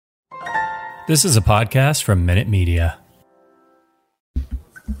This is a podcast from Minute Media. Who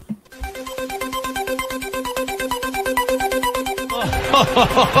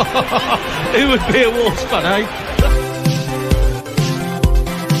would be a Wolves fan, eh?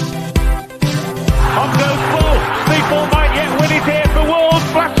 On goes ball. People might yet win it here for Wolves.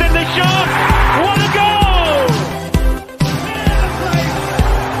 Flash in the shot. What a goal!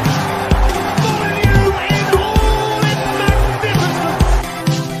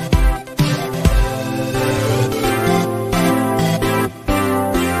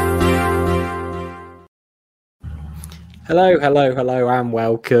 Hello, and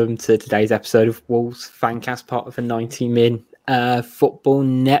welcome to today's episode of Wolves Fancast, part of the 90min Football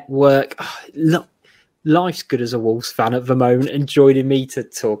Network. Look, life's good as a Wolves fan at the moment, and joining me to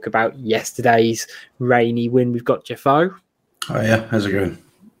talk about yesterday's rainy win, we've got Jeffo. Oh yeah, how's it going?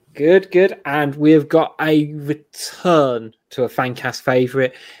 Good. And we've got a return to a Fancast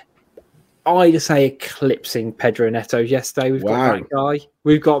favourite. I'd say eclipsing Pedro Neto yesterday. We've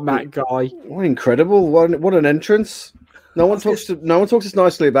got Matt Guy. What incredible! What an entrance! No one talks as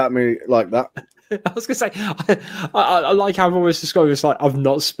nicely about me like that. I was going to say, I like how I've always described it. It's like I've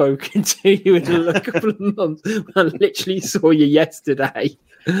not spoken to you in a couple of months. I literally saw you yesterday.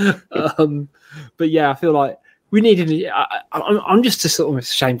 But yeah, I feel like we needed. I'm just sort of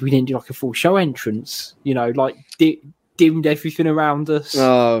ashamed we didn't do like a full show entrance. You know, like dimmed everything around us.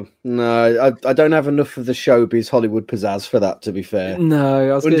 Oh no, I don't have enough of the showbiz Hollywood pizzazz for that. To be fair,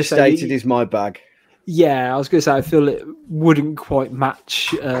 no, I was understated is my bag. Yeah, I was going to say I feel it wouldn't quite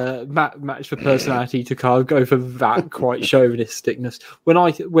match the personality to kind of go for that quite chauvinisticness.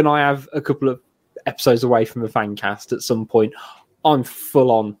 When I have a couple of episodes away from the Fancast at some point, I'm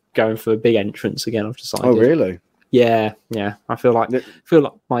full on going for a big entrance again. I've decided. Oh really? Yeah. I feel like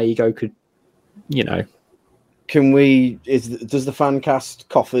my ego could, you know. Can we? Does the Fancast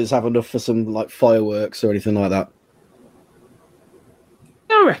coffers have enough for some like fireworks or anything like that?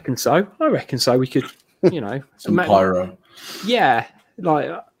 I reckon so. We could, you know, some pyro. Yeah, like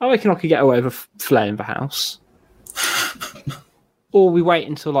I reckon I could get away with a flare in the house. Or we wait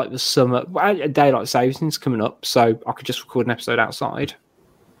until like the summer. Daylight savings coming up, so I could just record an episode outside.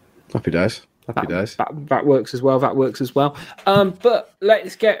 Happy days. That works as well. But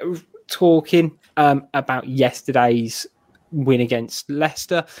let's get talking about yesterday's win against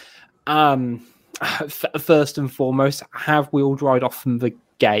Leicester. First and foremost, have we all dried off from the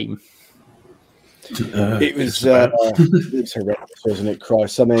game? It was horrendous, wasn't it,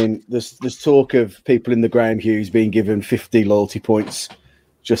 Christ? I mean, there's talk of people in the Graham Hughes being given 50 loyalty points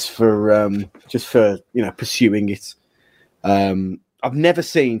just for pursuing it. I've never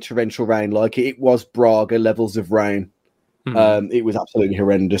seen torrential rain like it. It was Braga levels of rain. It was absolutely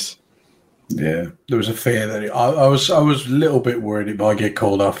horrendous. Yeah, there was a fear that I was a little bit worried it might get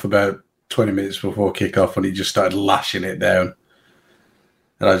called off about 20 minutes before kickoff, and he just started lashing it down.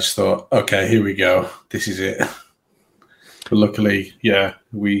 And I just thought, okay, here we go. This is it. But luckily, yeah,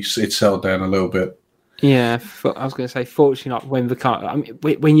 it settled down a little bit. Yeah, I was going to say, fortunately,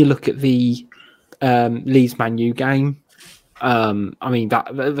 when you look at the Leeds Man U game,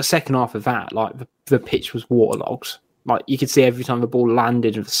 that the second half of that, like the pitch was waterlogged. Like you could see every time the ball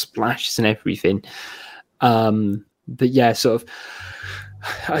landed and the splashes and everything. But yeah, sort of.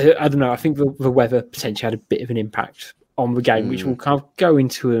 I don't know. I think the weather potentially had a bit of an impact on the game, which we'll kind of go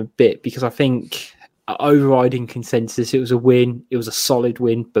into a bit, because I think overriding consensus, it was a win. It was a solid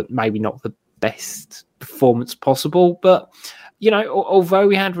win, but maybe not the best performance possible. But, you know, although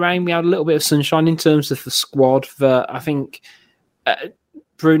we had rain, we had a little bit of sunshine in terms of the squad that I think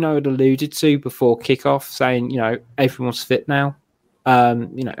Bruno had alluded to before kickoff, saying, you know, everyone's fit now. I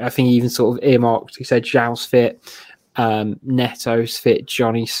think he even sort of earmarked, he said Zhao's fit. Neto's fit,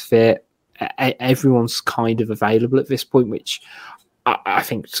 Johnny's fit, everyone's kind of available at this point, which I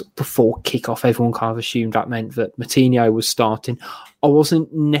think before kickoff everyone kind of assumed that meant that Moutinho was starting. I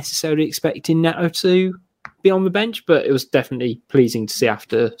wasn't necessarily expecting Neto to be on the bench, but it was definitely pleasing to see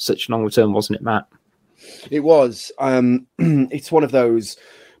after such a long return, wasn't it, Matt? It was. It's one of those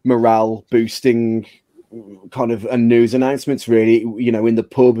morale boosting kind of news announcements, really. You know, in the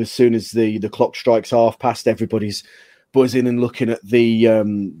pub, as soon as the clock strikes half past, everybody's buzzing and looking at the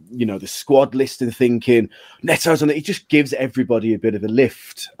the squad list and thinking Neto's on it. It just gives everybody a bit of a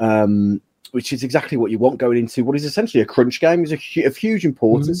lift, which is exactly what you want going into what is essentially a crunch game. It's of huge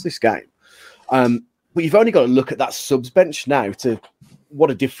importance, this game. But you've only got to look at that subs bench now to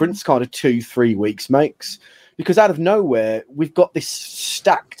what a difference kind of 2-3 weeks makes, because out of nowhere we've got this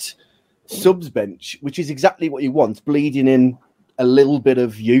stacked subs bench, which is exactly what you want, bleeding in a little bit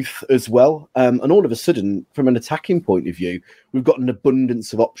of youth as well. And all of a sudden, from an attacking point of view, we've got an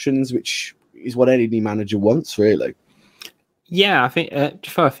abundance of options, which is what any manager wants, really. Yeah, I think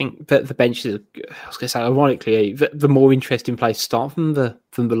that the bench is. I was going to say, ironically, the more interesting place to start from the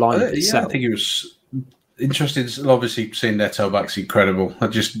lineup itself. I think it was interesting. Obviously, seeing Neto back's incredible. I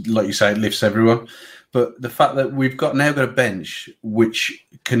just, like you say, it lifts everyone. But the fact that we've now got a bench which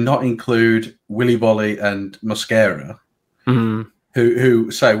cannot include Willy Bolly and Mosquera,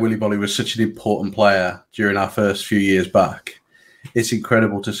 who say Willy Bolly was such an important player during our first few years back. It's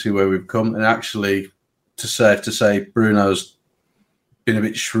incredible to see where we've come, and actually to say Bruno's been a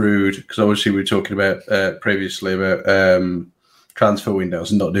bit shrewd, because obviously we were talking about previously about transfer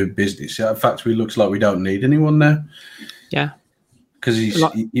windows and not doing business. In fact, it looks like we don't need anyone now. Yeah, because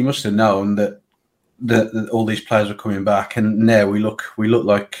he must have known that all these players are coming back, and now we look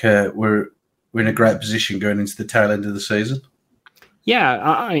like we're in a great position going into the tail end of the season. Yeah,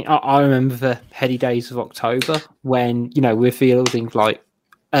 I remember the heady days of October when we're fielding like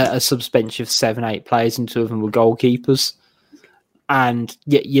a suspension of 7-8 players, and 2 of them were goalkeepers, and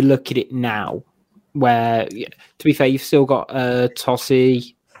yet you look at it now, where to be fair, you've still got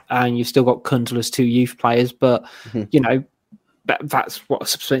Tossi and you've still got Kundl as 2 youth players, but that's what a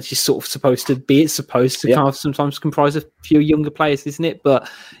suspension is sort of supposed to be. It's supposed to kind of sometimes comprise a few younger players, isn't it? But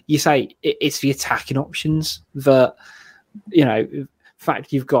you say it's the attacking options that, in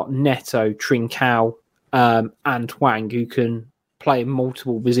fact, you've got Neto, Trincao, and Hwang, who can play in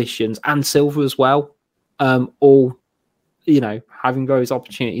multiple positions, and Silva as well, all, having those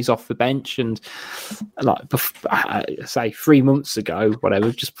opportunities off the bench. And like, say 3 months ago,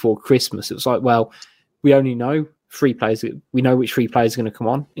 whatever, just before Christmas, it was like, well, we only know 3 players. We know which 3 players are going to come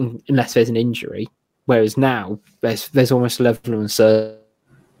on unless there's an injury. Whereas now there's almost a level of uncertainty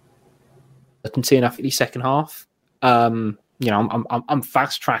enough in the second half. I'm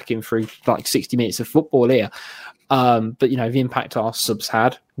fast tracking through like 60 minutes of football here. But the impact our subs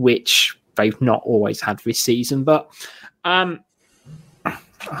had, which they've not always had this season. But I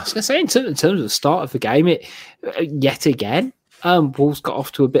was going to say, in terms of the start of the game, yet again, Wolves got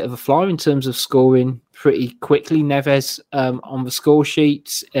off to a bit of a flyer in terms of scoring pretty quickly. Neves on the score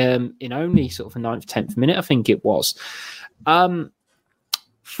sheets in only sort of the 9th, 10th minute, I think it was.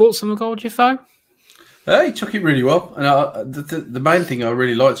 Thoughts on the goal, Jeffo? He took it really well, and the main thing I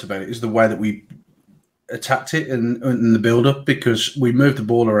really liked about it is the way that we attacked it in the build-up, because we moved the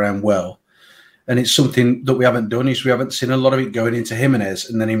ball around well, and it's something that we haven't done. Is we haven't seen a lot of it going into Jimenez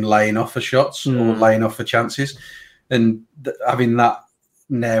and then him laying off for shots or laying off for chances, and having that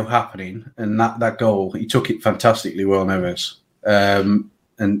now happening, and that goal, he took it fantastically well, Neves.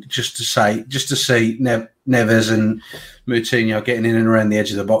 And just to see Neves and Moutinho getting in and around the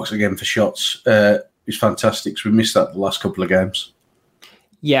edge of the box again for shots is fantastic. So we missed that the last couple of games.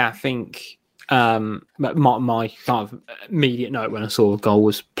 Yeah, I think my kind of immediate note when I saw the goal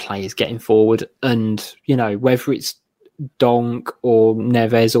was players getting forward, and whether it's Donk or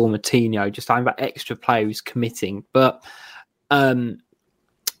Neves or Moutinho, just having that extra player who's committing. But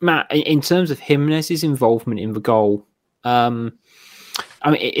Matt, in terms of Jimenez's involvement in the goal,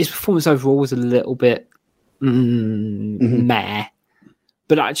 his performance overall was a little bit meh,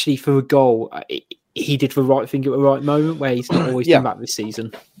 but actually for a goal, he did the right thing at the right moment, where he's not always done that this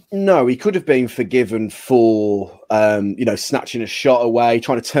season. No, he could have been forgiven for, snatching a shot away,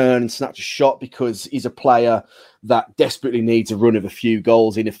 trying to turn and snatch a shot, because he's a player that desperately needs a run of a few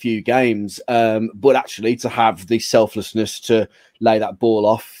goals in a few games. But actually, to have the selflessness to lay that ball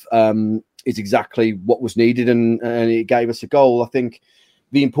off is exactly what was needed, and it gave us a goal. I think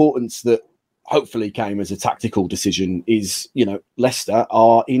the importance that hopefully came as a tactical decision is, Leicester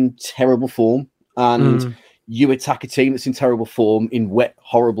are in terrible form, and you attack a team that's in terrible form in wet,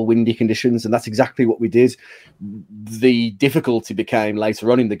 horrible, windy conditions, and that's exactly what we did. The difficulty became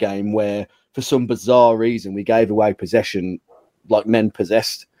later on in the game where, for some bizarre reason, we gave away possession like men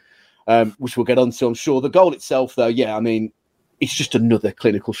possessed, which we'll get on to, I'm sure. The goal itself, though, it's just another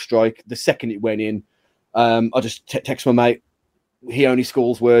clinical strike. The second it went in, I just text my mate, he only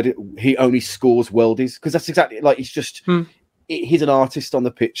scores worldies, because that's exactly like, he's just he's an artist on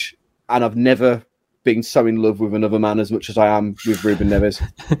the pitch, and I've never been so in love with another man as much as I am with Ruben Neves.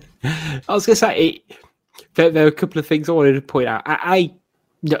 I was going to say, there are a couple of things I wanted to point out.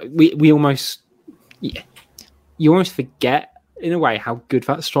 We almost, you almost forget in a way how good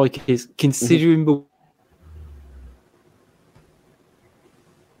that strike is, considering the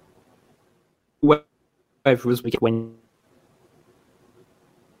whether was we get Wednesday.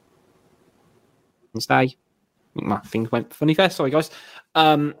 My things went funny there. Sorry, guys.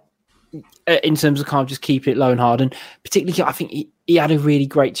 in terms of kind of just keeping it low and hard. And particularly, I think he had a really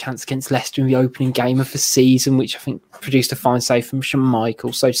great chance against Leicester in the opening game of the season, which I think produced a fine save from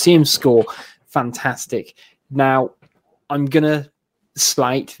Schmeichel. So to see him score, fantastic. Now, I'm going to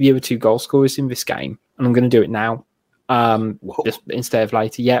slate the other 2 goal scorers in this game, and I'm going to do it now just instead of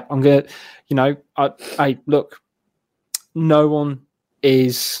later. Yeah, I'm going to, I look, no one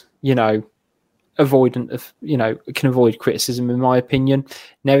is, avoidant of, can avoid criticism, in my opinion.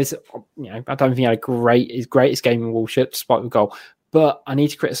 Neves, I don't think he had his greatest game in Walshat, despite the goal. But I need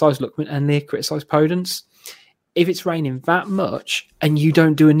to criticise Lookman and they criticise Podence. If it's raining that much and you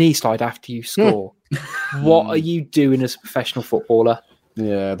don't do a knee slide after you score, what are you doing as a professional footballer?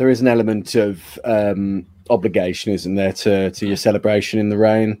 Yeah, there is an element of obligation, isn't there, to your celebration in the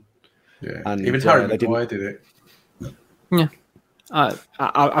rain? Yeah, and even Harry Maguire did it. Yeah,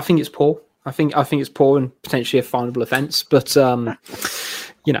 I think it's poor. I think it's poor and potentially a finable offence. But I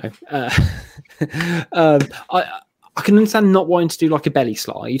can understand not wanting to do like a belly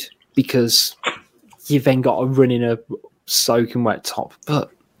slide because you've then got to run in a soaking wet top.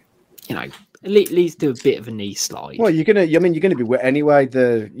 But at least do a bit of a knee slide. Well, you're gonna be wet anyway.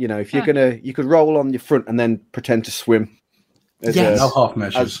 If you could roll on your front and then pretend to swim. No half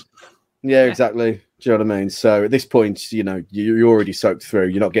measures. Yeah, exactly. Do you know what I mean? So at this point, you're already soaked through.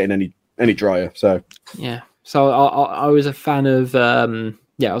 You're not getting any drier. So yeah. So I was a fan of I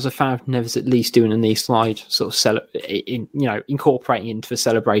was a fan of Neves at least doing a knee slide, sort of incorporating into the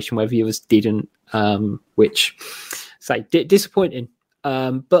celebration where the others didn't, which disappointing.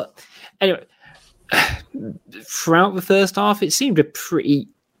 But anyway, throughout the first half, it seemed a pretty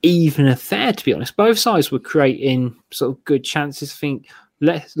even affair, to be honest. Both sides were creating sort of good chances. I think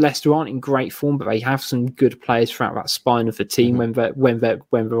Leicester aren't in great form, but they have some good players throughout that spine of the team when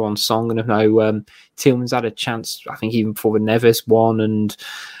they're on song. And I know Tillman's had a chance, I think, even before the Neves one, and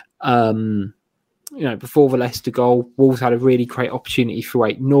before the Leicester goal, Wolves had a really great opportunity for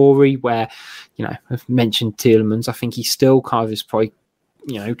Nori, where I've mentioned Tielemans. I think he still kind of is probably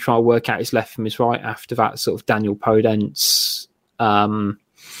trying to work out his left from his right after that sort of Daniel Podence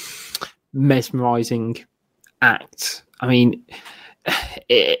mesmerising act. I mean,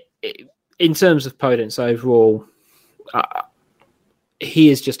 in terms of Podence overall, he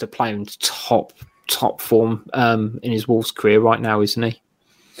is just a player in top form in his Wolves career right now, isn't he?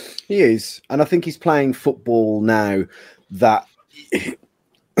 He is, and I think he's playing football now that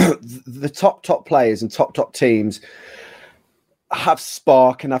the top players and top teams have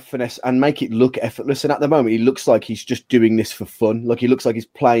spark and have finesse and make it look effortless. And at the moment, he looks like he's just doing this for fun. Like he looks like he's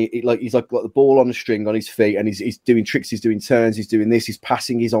playing, like he's got the ball on a string on his feet, and he's doing tricks, he's doing turns, he's doing this, he's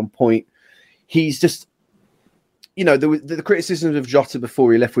passing, he's on point. He's just, the criticism of Jota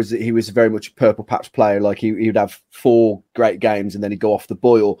before he left was that he was very much a purple patch player. Like he would have 4 great games and then he'd go off the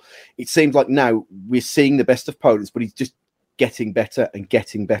boil. It seems like now we're seeing the best of Podence, but he's just getting better and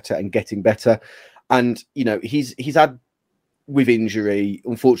getting better and getting better. And he's had, with injury,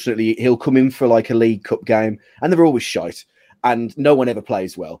 unfortunately, he'll come in for like a League Cup game and they're always shite and no one ever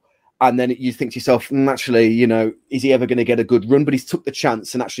plays well. And then you think to yourself, actually, is he ever going to get a good run? But he's took the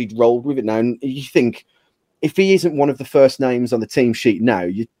chance and actually rolled with it now. And you think, if he isn't one of the first names on the team sheet now,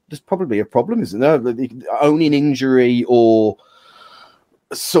 there's probably a problem, isn't there? Owning injury or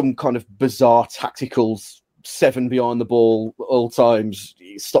some kind of bizarre tactical 7 behind the ball all times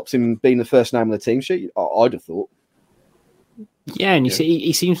stops him being the first name on the team sheet, I'd have thought. Yeah, and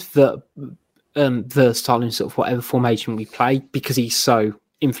he seems versatile in sort of whatever formation we play because he's so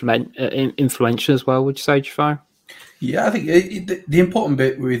influential as well, would you say, Jafar? Yeah, I think the important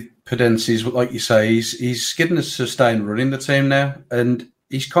bit with Podence is, like you say, he's getting a sustained run in the team now, and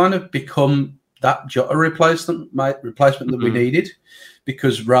he's kind of become that Jota replacement that we needed,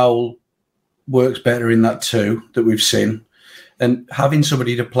 because Raul works better in that too that we've seen, and having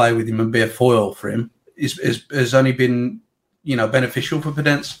somebody to play with him and be a foil for him has only been beneficial for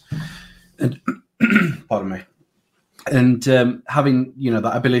Podence, and pardon me. And having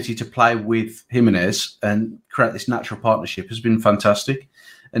that ability to play with Jimenez and create this natural partnership has been fantastic.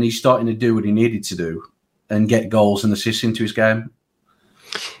 And he's starting to do what he needed to do and get goals and assists into his game.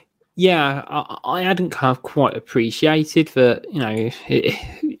 Yeah, I hadn't kind of quite appreciated that.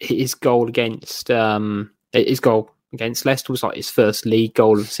 His goal against Leicester was like his first league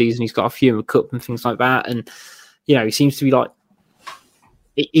goal of the season. He's got a few in the cup and things like that, and he seems to be like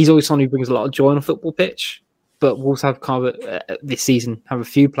he's always someone who brings a lot of joy on a football pitch. But Wolves have kind of this season have a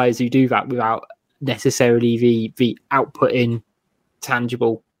few players who do that without necessarily the output in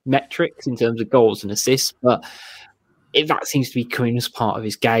tangible metrics in terms of goals and assists. But that seems to be coming as part of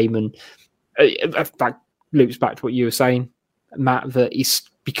his game, and that loops back to what you were saying, Matt. That he's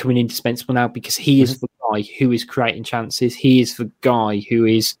becoming indispensable now because he is the guy who is creating chances. He is the guy who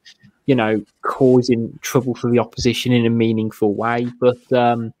is, causing trouble for the opposition in a meaningful way. But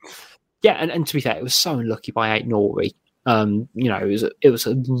and to be fair, it was so unlucky by Aït-Nouri. It was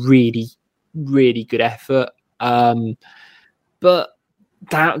a really, really good effort. But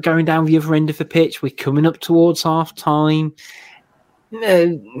going down the other end of the pitch, we're coming up towards half time.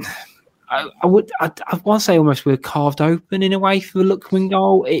 I want to say almost we were carved open in a way for the Lookman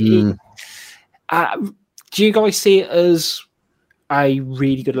goal. Do you guys see it as a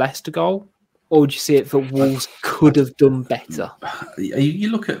really good Leicester goal, or do you see it that Wolves could have done better? You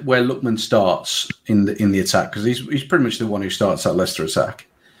look at where Lookman starts in the attack, because he's pretty much the one who starts that Leicester attack,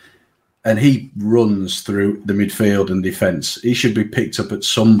 and he runs through the midfield and defence. He should be picked up at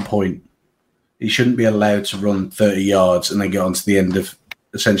some point. He shouldn't be allowed to run 30 yards and then get on to the end of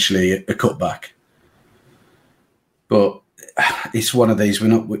essentially a cutback. But it's one of these.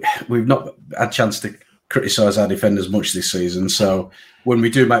 We've not had a chance to criticise our defenders much this season. So when we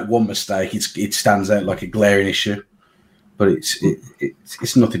do make one mistake, it stands out like a glaring issue. But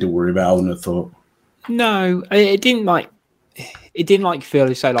it's nothing to worry about, I wouldn't have thought. No, it didn't feel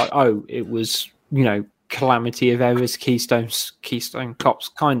to say like, oh, it was, calamity of errors, Keystone Cops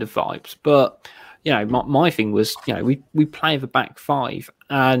kind of vibes. But my thing was, we play the back five,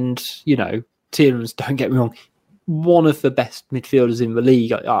 and Tielemans, don't get me wrong, one of the best midfielders in the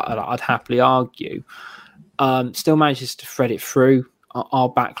league. I'd happily argue. Still manages to thread it through our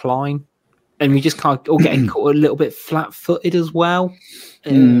back line, and we just can't all getting caught a little bit flat-footed as well.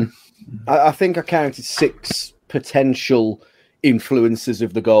 I think I counted 6 potential influences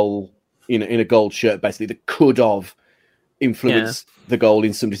of the goal in a gold shirt, basically, that could have influenced the goal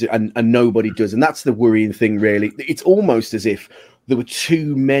in some decision, and nobody does. And that's the worrying thing, really. It's almost as if there were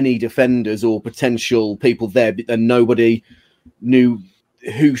too many defenders or potential people there, and nobody knew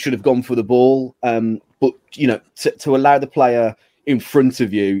who should have gone for the ball. But, to allow the player in front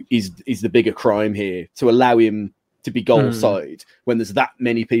of you is the bigger crime here, to allow him to be goal side when there's that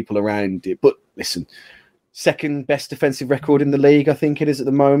many people around it. But listen, second best defensive record in the league, I think it is at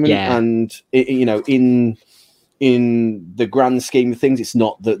the moment. Yeah. And, in the grand scheme of things, it's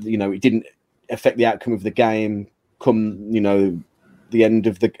not that, it didn't affect the outcome of the game come, the end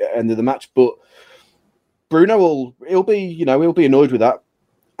of the match. But Bruno he'll be annoyed with that.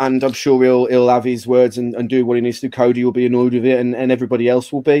 And I'm sure he'll have his words and do what he needs to. Cody will be annoyed with it, and everybody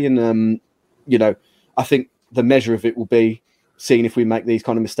else will be. And, I think the measure of it will be seeing if we make these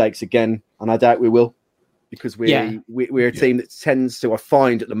kind of mistakes again. And I doubt we will, because we're a team that tends to, I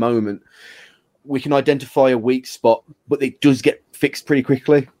find at the moment, we can identify a weak spot, but it does get fixed pretty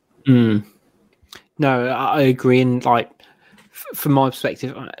quickly. No, I agree. And from my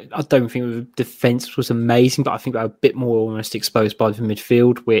perspective, I don't think the defence was amazing, but I think they were a bit more almost exposed by the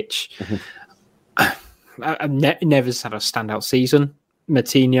midfield, which Neves has had a standout season.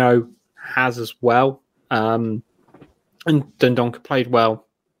 Martinho has as well. And Dendoncker played well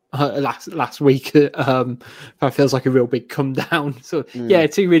last week. That feels like a real big come down. So,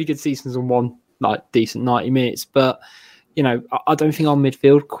 2 really good seasons and one decent 90 minutes. But, I don't think our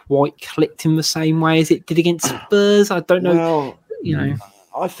midfield quite clicked in the same way as it did against Spurs. I don't know.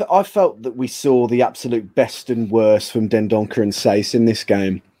 I felt that we saw the absolute best and worst from Dendoncker and Saïss in this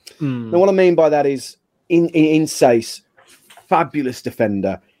game. Now, what I mean by that is, in Saïss, fabulous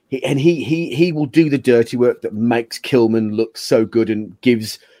defender. He will do the dirty work that makes Kilman look so good and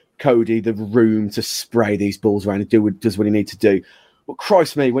gives Cody the room to spray these balls around and does what he needs to do. But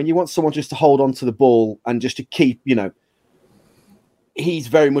Christ me, when you want someone just to hold on to the ball and just to keep, he's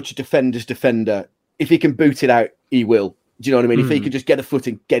very much a defender's defender. If he can boot it out, he will. Do you know what I mean? If he could just get a foot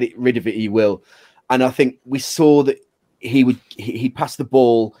and get it rid of it, he will. And I think we saw that he passed the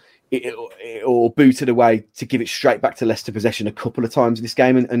ball or booted away to give it straight back to Leicester possession a couple of times in this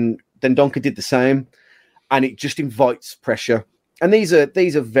game, and Dendoncker did the same, and it just invites pressure. And these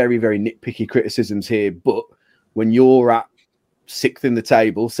are very, very nitpicky criticisms here, but when you're at 6th in the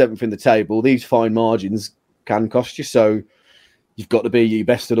table, 7th in the table, these fine margins can cost you. So you've got to be your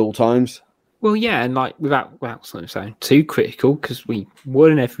best at all times. Well, yeah, and without sort of saying too critical, because we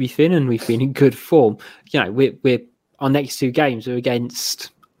won everything and we've been in good form. We're our next 2 games are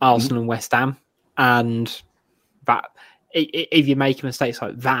against Arsenal and West Ham, and that if you make mistakes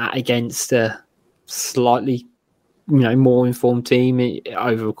like that against a slightly more informed team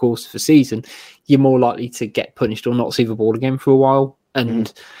over the course of the season, you're more likely to get punished or not see the ball again for a while,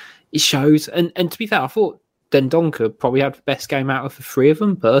 and it shows. And to be fair, I thought Dendoncker probably had the best game out of the 3 of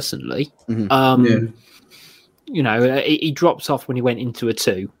them personally. He dropped off when he went into a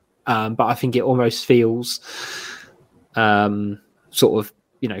 2, but I think it almost feels sort of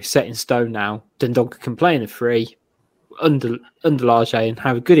set in stone now. Dendoncker can play in a 3 under Lage and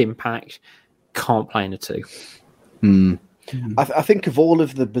have a good impact. Can't play in a 2. I think of all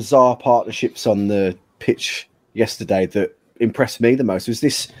of the bizarre partnerships on the pitch yesterday that impressed me the most was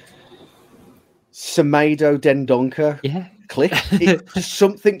this Semedo Dendoncker click.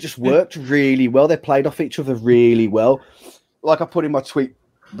 Something just worked really well. They played off each other really well. Like I put in my tweet,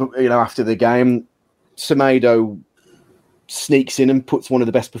 after the game, Semedo sneaks in and puts one of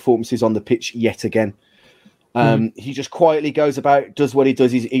the best performances on the pitch yet again. He just quietly goes about, does what he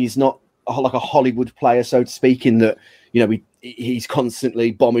does. He's not like a Hollywood player, so to speak, in that he's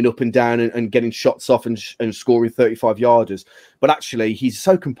constantly bombing up and down and getting shots off and scoring 35-yarders. But actually, he's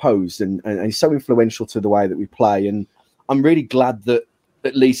so composed and he's so influential to the way that we play. And I'm really glad that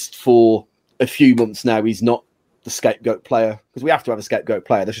at least for a few months now, he's not the scapegoat player, because we have to have a scapegoat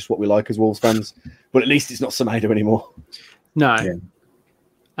player. That's just what we like as Wolves fans. But at least it's not Semedo anymore. No.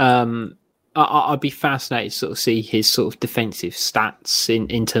 Yeah. I'd be fascinated to sort of see his sort of defensive stats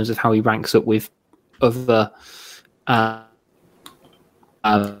in terms of how he ranks up with other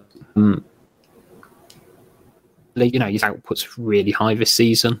his output's really high this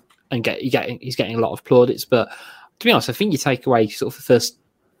season, and he's getting a lot of plaudits. But to be honest, I think you take away sort of the first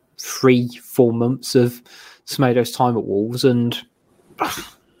 3-4 months of Semedo's time at Wolves and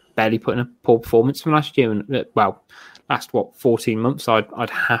barely put in a poor performance from last year. And last 14 months, I'd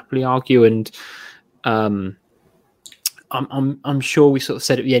happily argue. And I'm sure we sort of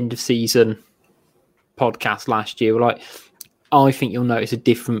said at the end of season podcast last year, I think you'll notice a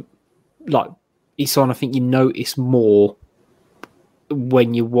different, Isan, I think you notice more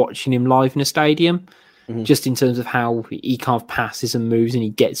when you're watching him live in a stadium, just in terms of how he kind of passes and moves and he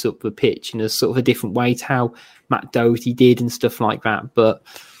gets up the pitch in a sort of a different way to how Matt Doherty did and stuff like that. But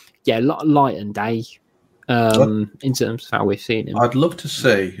yeah, light and day in terms of how we've seen him. I'd love to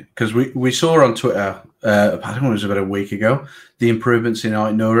see, because we saw on Twitter, I think it was about a week ago, the improvements in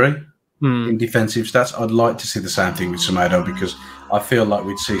Aït-Nouri in defensive stats. I'd like to see the same thing with Semedo, because I feel like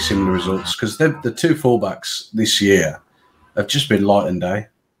we'd see similar results, because the two fullbacks this year have just been light and day.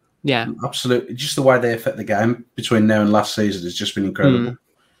 Yeah, absolutely. Just the way they affect the game between now and last season has just been incredible.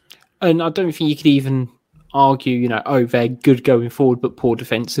 And I don't think you could even argue, they're good going forward but poor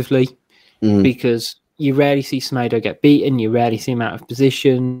defensively, because you rarely see Semedo get beaten, you rarely see him out of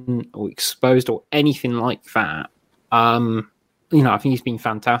position or exposed or anything like that. I think he's been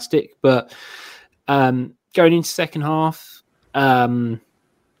fantastic. But going into second half,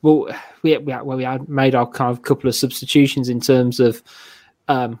 we had made our kind of couple of substitutions in terms of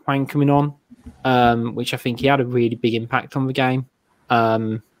Hwang coming on, which I think he had a really big impact on the game.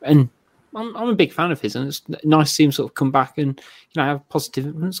 And I'm a big fan of his, and it's nice to see him sort of come back and have positive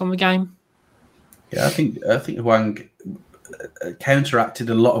influence on the game. Yeah, I think Hwang counteracted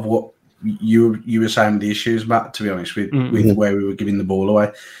a lot of what you were saying with the issues, Matt, to be honest, with where we were giving the ball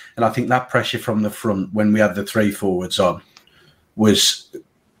away. And I think that pressure from the front when we had the 3 forwards on was,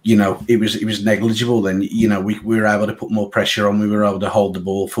 it was negligible. Then, we were able to put more pressure on. We were able to hold the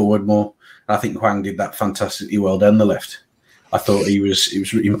ball forward more. And I think Hwang did that fantastically well down the left. I thought it was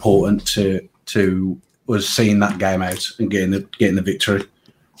important to was seeing that game out and getting the victory.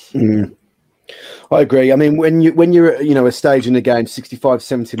 I agree. I mean, when you're at a stage in the game, 65,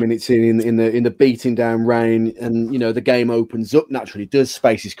 70 minutes in the beating down rain, and the game opens up naturally,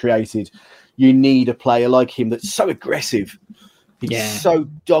 space is created. You need a player like him that's so aggressive. He's so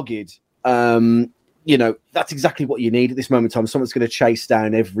dogged. That's exactly what you need at this moment in time. Someone's going to chase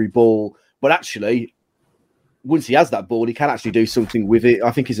down every ball, but actually, once he has that ball, he can actually do something with it.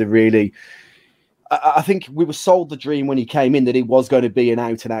 I think he's I think we were sold the dream when he came in that he was going to be an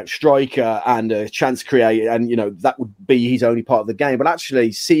out-and-out striker and a chance creator, and that would be his only part of the game. But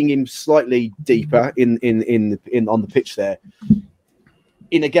actually, seeing him slightly deeper in on the pitch there,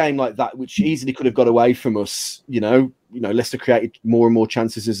 in a game like that, which easily could have got away from us, Leicester created more and more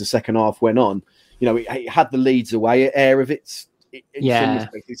chances as the second half went on. It had the Leeds away air of it.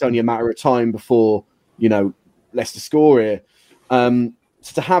 It's only a matter of time before Leicester score here.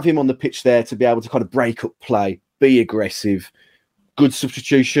 So to have him on the pitch there, to be able to kind of break up play, be aggressive, good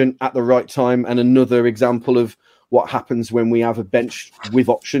substitution at the right time, and another example of what happens when we have a bench with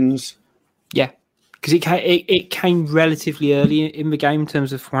options. Yeah, because it came relatively early in the game in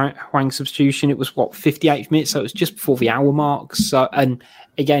terms of Hwang's substitution. It was 58th minute, so it was just before the hour mark. So, and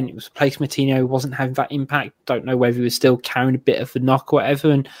again, it was a place Martino wasn't having that impact. Don't know whether he was still carrying a bit of the knock or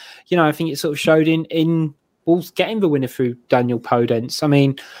whatever. And I think it sort of showed in Wolves getting the winner through Daniel Podence. I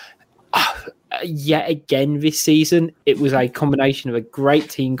mean, yet again this season, it was a combination of a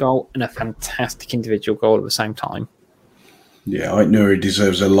great team goal and a fantastic individual goal at the same time. Yeah, I know he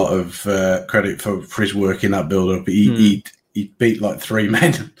deserves a lot of credit for his work in that build-up. He beat like 3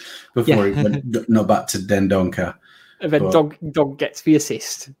 men before he went not back to Dendoncker. And then Dog gets the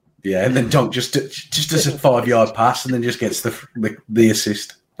assist. Yeah, and then Donk just does a 5-yard pass and then just gets the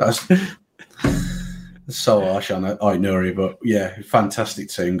assist. That's so harsh on Aït-Nouri, but yeah, fantastic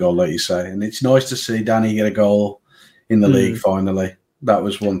team goal, like you say. And it's nice to see Danny get a goal in the league finally. That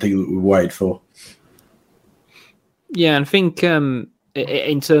was one thing that we waited for. Yeah, and I think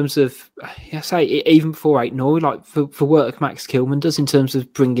in terms of, even before Aït-Nouri, like for work Max Kilman does in terms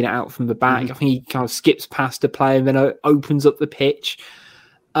of bringing it out from the back, I think he kind of skips past the player and then opens up the pitch.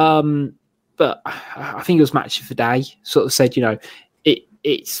 But I think it was Match of the Day sort of said,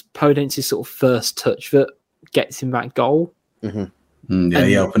 it's Podence's sort of first touch that gets him that goal. Mm-hmm.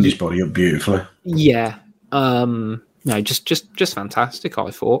 He opened his body up beautifully. Yeah. Just fantastic, I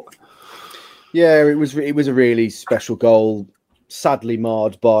thought. Yeah, it was a really special goal, sadly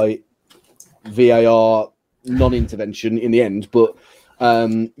marred by VAR non-intervention in the end, but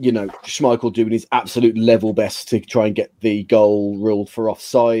Schmeichel doing his absolute level best to try and get the goal ruled for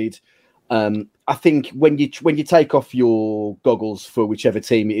offside. I think when you take off your goggles for whichever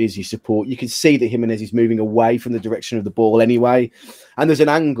team it is you support, you can see that Jimenez is moving away from the direction of the ball anyway, and there's an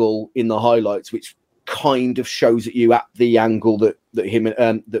angle in the highlights which kind of shows at you at the angle that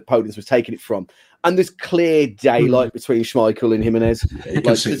Podence was taking it from, and there's clear daylight between Schmeichel and Jimenez. Yeah, you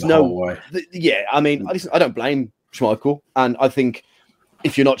can see the whole way. I mean, I don't blame Schmeichel, and I think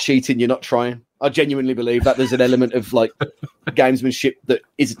if you're not cheating, you're not trying. I genuinely believe that there's an element of like gamesmanship that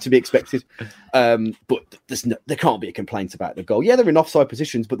is to be expected, but there can't be a complaint about the goal. Yeah, they're in offside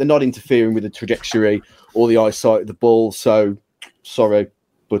positions, but they're not interfering with the trajectory or the eyesight of the ball. So sorry,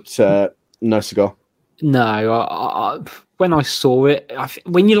 but no cigar. No, when I saw it,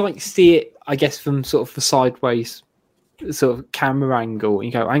 when you see it, I guess from sort of the sideways sort of camera angle,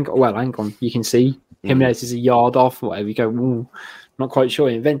 you go, hang on, you can see Jimenez is a yard off or whatever. You go, ooh, not quite sure.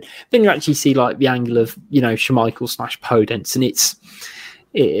 And then you actually see like the angle of Schmeichel / Podence, and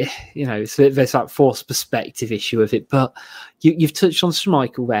there's that forced perspective issue of it. But you've touched on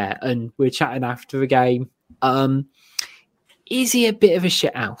Schmeichel there, and we're chatting after the game. Is he a bit of a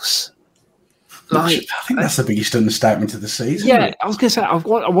shithouse? I think that's the biggest understatement of the season. Yeah, I was going to say I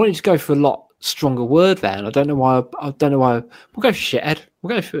wanted to go for a lot stronger word there, and I don't know why. We'll go for shithead.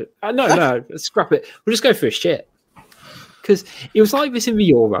 We'll go for no, scrap it. We'll just go for a shit because it was like this in the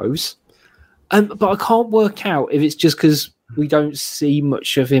Euros, but I can't work out if it's just because we don't see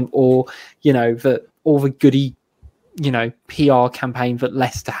much of him, or the goody, PR campaign that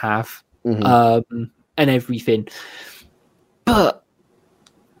Leicester have, and everything. But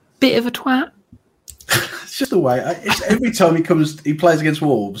bit of a twat. It's just the way. Every time he plays against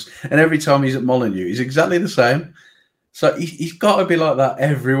Wolves, and every time he's at Molineux, he's exactly the same. So he's got to be like that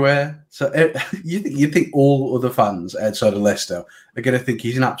everywhere. So you think all other fans outside of Leicester are going to think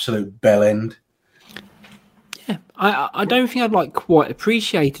he's an absolute bellend? Yeah, I don't think I'd quite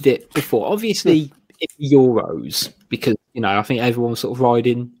appreciated it before. Obviously, it's Euros because I think everyone's sort of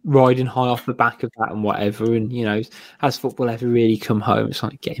riding high off the back of that and whatever. And has football ever really come home? It's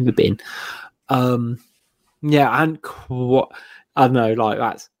like get in the bin. And what I don't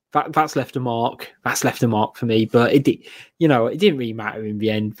know, that's left a mark. That's left a mark for me. But it did, it didn't really matter in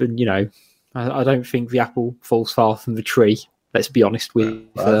the end. And I don't think the apple falls far from the tree. Let's be honest with.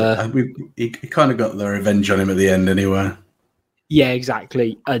 He kind of got the revenge on him at the end, anyway. Yeah,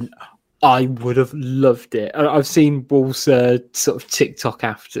 exactly. And I would have loved it. I've seen Wolves sort of TikTok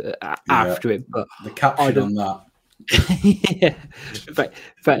after it, but the caption on that. Yeah, but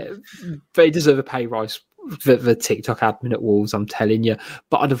he deserves a pay rise. The TikTok admin at Wolves, I'm telling you.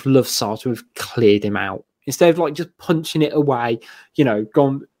 But I'd have loved Sarr to have cleared him out instead of just punching it away.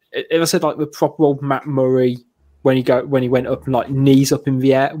 Gone. If I said the proper old Matt Murray when he went up and knees up in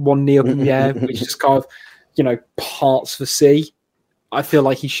the air, one knee up in the air, which just kind of parts the sea. I feel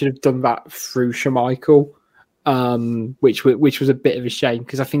like he should have done that through Schmeichel, which was a bit of a shame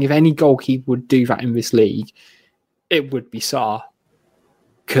because I think if any goalkeeper would do that in this league, it would be Sarr,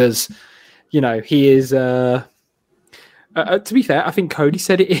 because he is. To be fair, I think Cody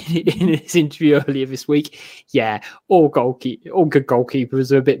said it in his interview earlier this week. Yeah, all good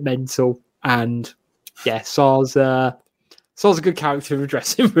goalkeepers are a bit mental, and yeah, Sarr's a good character in the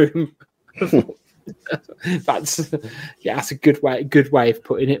dressing room. That's a good way of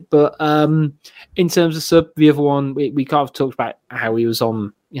putting it. But in terms of sub, the other one we kind of talked about how he was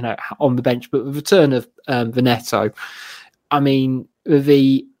on the bench, but the return of Veneto, I mean,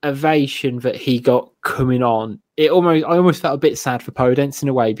 the ovation that he got coming on, I almost felt a bit sad for Podence in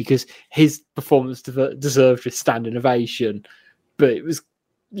a way because his performance deserved a standing ovation, but it was,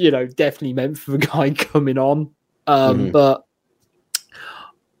 definitely meant for the guy coming on. But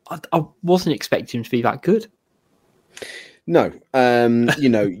I wasn't expecting him to be that good. No,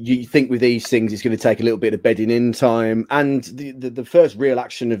 you think with these things it's going to take a little bit of bedding in time, and the first real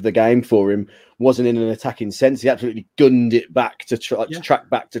action of the game for him wasn't in an attacking sense. He absolutely gunned it back to track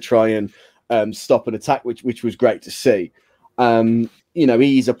back to try and stop an attack, which was great to see.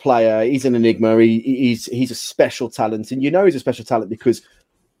 He's a player, he's an enigma, he's a special talent, and he's a special talent because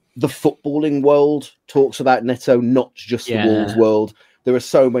the footballing world talks about Neto, not just the Wolves world. There are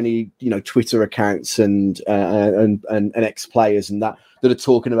so many, Twitter accounts and ex-players and that are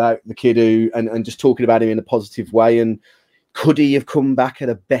talking about the kid and just talking about him in a positive way. And could he have come back at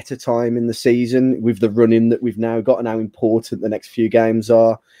a better time in the season with the run-in that we've now got and how important the next few games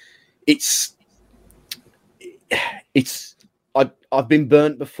are? I've been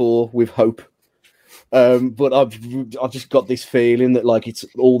burnt before with hope, but I've just got this feeling that it's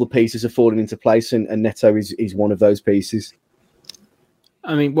all the pieces are falling into place, and Neto is one of those pieces.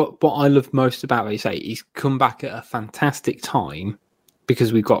 I mean, what I love most about it, he's come back at a fantastic time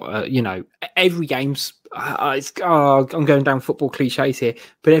because we've got, every game's, I'm going down football cliches here,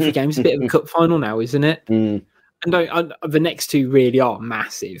 but every game's a bit of a cup final now, isn't it? And the next two really are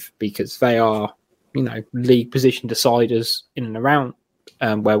massive because they are, league position deciders in and around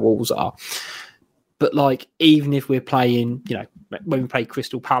where Wolves are. But even if we're playing, when we play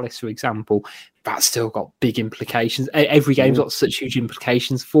Crystal Palace, for example, that's still got big implications. Every game's got such huge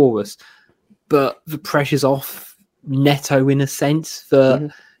implications for us. But the pressure's off Neto in a sense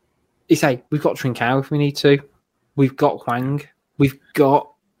that you say we've got Trincao if we need to. We've got Hwang. We've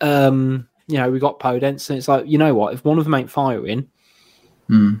got we've got Podence. And it's what? If one of them ain't firing.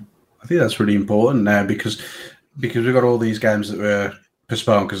 I think that's really important now because we've got all these games that were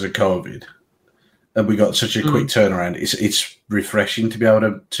postponed because of COVID. And we got such a quick turnaround. It's refreshing to be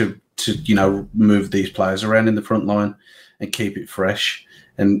able to move these players around in the front line and keep it fresh.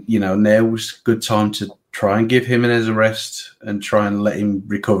 And now was a good time to try and give him a rest and try and let him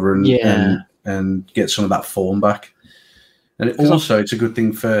recover and get some of that form back. And it's a good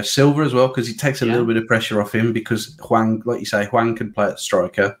thing for Silva as well because he takes a little bit of pressure off him because Hwang, like you say, Hwang can play at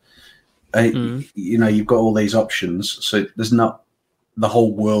striker. You've got all these options, so there's not the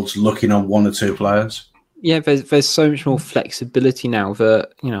whole world's looking on one or two players. Yeah, there's so much more flexibility now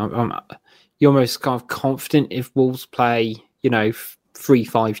that you're almost kind of confident if Wolves play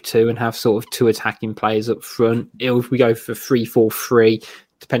 3-5-2 and have sort of two attacking players up front. If we go for 3-4-3,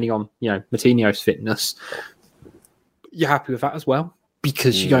 depending on Moutinho's fitness, you're happy with that as well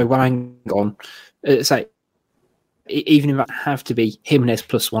because you go, well, hang on, even if that have to be Jimenez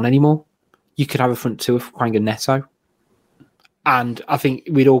plus one anymore, you could have a front two of Hwang and Neto. And I think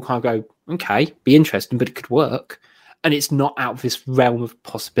we'd all kind of go, okay, be interesting, but it could work. And it's not out of this realm of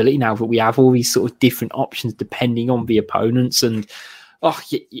possibility now that we have all these sort of different options depending on the opponents. And,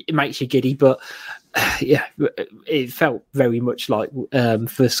 it makes you giddy. But, it felt very much like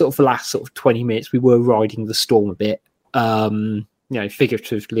for sort of the last sort of 20 minutes, we were riding the storm a bit,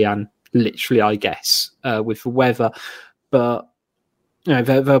 figuratively and literally, I guess, with the weather. But,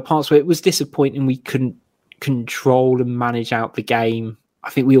 there were parts where it was disappointing we couldn't control and manage out the game. I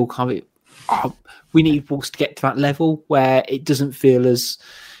think we all kind of we need Wolves to get to that level where it doesn't feel as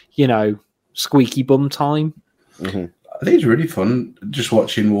squeaky bum time. I think it's really fun just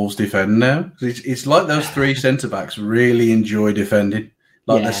watching Wolves defend now. It's like those three centre backs really enjoy defending,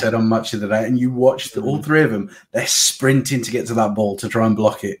 like they said on Match of the Day, and you watch all three of them. They're sprinting to get to that ball to try and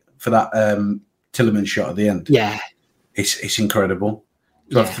block it for that Tielemans shot at the end. Yeah, it's incredible.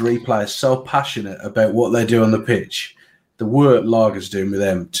 To have three players so passionate about what they do on the pitch, the work Lager's doing with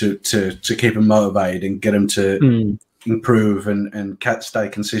them to keep them motivated and get them to improve and stay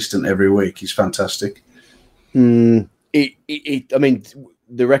consistent every week is fantastic. I mean,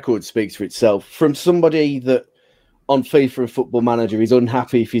 the record speaks for itself. From somebody that on FIFA and Football Manager is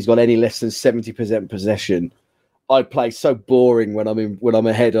unhappy if he's got any less than 70% possession, I play so boring when I'm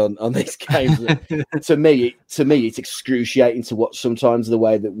ahead on these games. to me, it's excruciating to watch sometimes the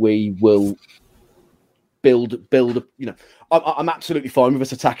way that we will build. I'm absolutely fine with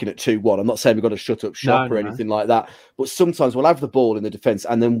us attacking at 2-1. I'm not saying we've got to shut up shop or anything like that. But sometimes we'll have the ball in the defence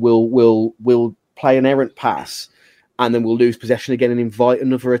and then we'll play an errant pass and then we'll lose possession again and invite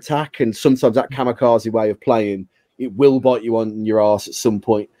another attack. And sometimes that kamikaze way of playing, it will bite you on your arse at some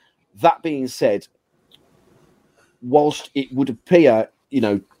point. That being said, whilst it would appear,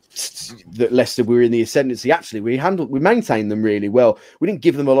 that Leicester were in the ascendancy, actually we maintained them really well. We didn't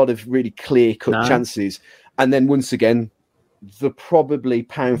give them a lot of really clear-cut chances, And then once again, the probably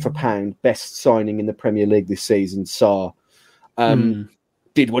pound for pound best signing in the Premier League this season, Sarr,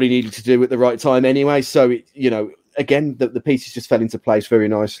 did what he needed to do at the right time anyway. So, again, the pieces just fell into place very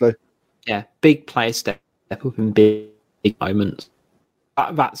nicely. Yeah, big player step up in big moments.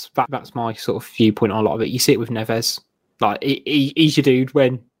 That's my sort of viewpoint on a lot of it. You see it with Neves. Like, he's your dude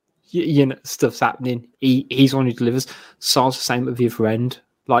when stuff's happening. He's one who delivers. Sarr's the same at the other end.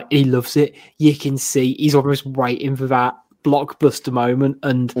 Like, he loves it. You can see he's almost waiting for that blockbuster moment.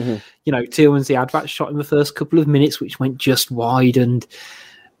 And, Tillman's the advert shot in the first couple of minutes, which went just wide. And,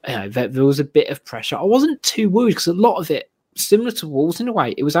 there was a bit of pressure. I wasn't too worried because a lot of it, similar to Wolves in a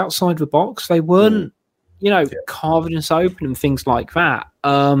way, it was outside the box. They weren't, carving us open and things like that.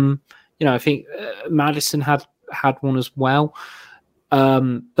 I think Maddison had one as well.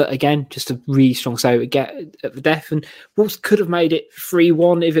 But again, just a really strong save at the death. And Wolves could have made it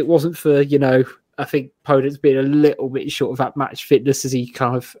 3-1 if it wasn't for, I think Podence being a little bit short of that match fitness as he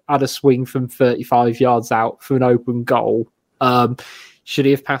kind of had a swing from 35 yards out for an open goal. Should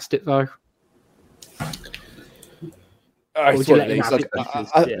he have passed it though? I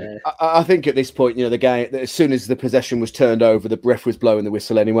think at this point, the game, as soon as the possession was turned over, the ref was blowing the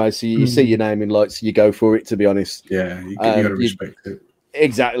whistle anyway. So you see your name in lights, you go for it, to be honest. Yeah, you got to respect it.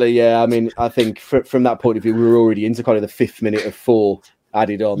 Exactly, yeah. I mean, I think from that point of view, we were already into kind of the 5th minute of 4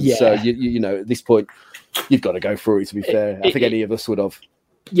 added on. Yeah. So, at this point, you've got to go for it, to be fair. I think any of us would have.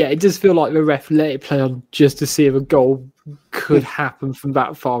 Yeah, it does feel like the ref let it play on just to see if a goal could happen from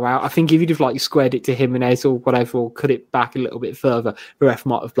that far out. I think if you'd have squared it to Jimenez or whatever, or cut it back a little bit further, the ref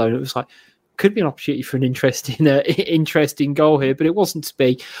might have blown it. It was could be an opportunity for an interesting goal here, but it wasn't to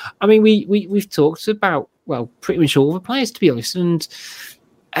be. I mean, we've talked about, pretty much all the players, to be honest, and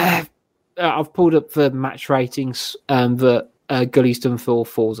I've pulled up the match ratings that Gully's done for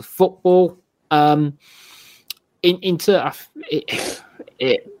Forza Football.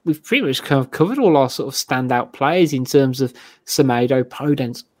 We've pretty much kind of covered all our sort of standout players in terms of Semedo,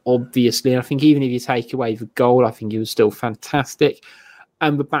 Podence, obviously. I think even if you take away the goal, I think he was still fantastic.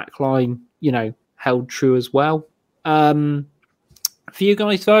 And the back line, held true as well. For you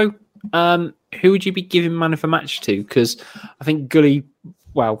guys, though, who would you be giving man of the match to? Because I think Gully,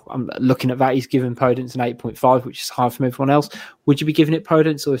 I'm looking at that, he's given Podence an 8.5, which is high from everyone else. Would you be giving it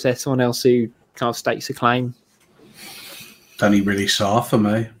Podence, or is there someone else who kind of stakes a claim? Danny really saw for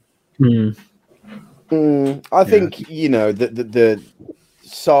me. I think, the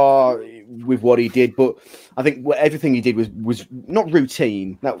Sarr with what he did, but I think everything he did was not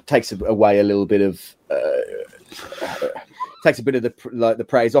routine. That takes away a little bit of takes a bit of the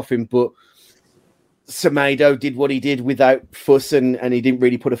praise off him. But Semedo did what he did without fuss, and he didn't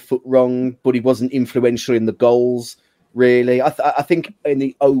really put a foot wrong, but he wasn't influential in the goals. Really, I think in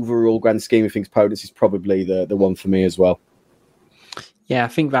the overall grand scheme of things, Podence is probably the one for me as well. Yeah, I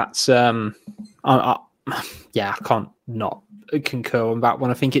think that's. I can't not concur on that one.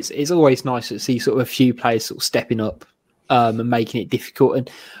 I think it's always nice to see sort of a few players sort of stepping up and making it difficult. And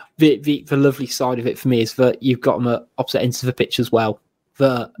the lovely side of it for me is that you've got them at opposite ends of the pitch as well.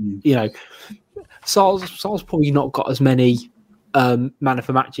 That Sarr's probably not got as many man of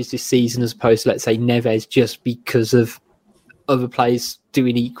the matches this season as opposed to, let's say, Neves, just because of other players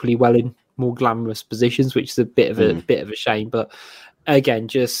doing equally well in more glamorous positions, which is a bit of a shame. But again,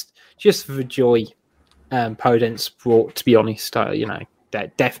 just for the joy Podence brought, to be honest,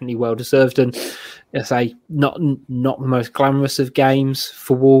 they're definitely well deserved. And I say not the most glamorous of games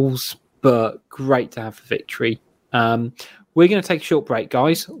for Wolves, but great to have the victory. We're going to take a short break,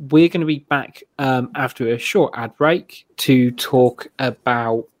 guys. We're going to be back after a short ad break to talk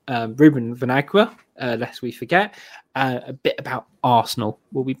about Ruben Vinagre, lest we forget, a bit about Arsenal.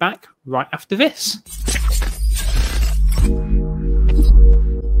 We'll be back right after this.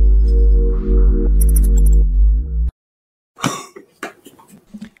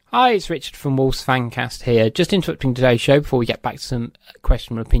 Hi, it's Richard from Wolves Fancast here. Just interrupting today's show before we get back to some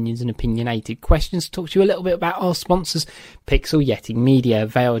questionable opinions and opinionated questions to talk to you a little bit about our sponsors, Pixel Yeti Media.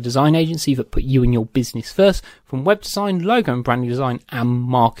 They are a design agency that put you and your business first, from web design, logo and branding design and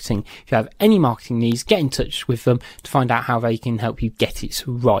marketing. If you have any marketing needs, get in touch with them to find out how they can help you get it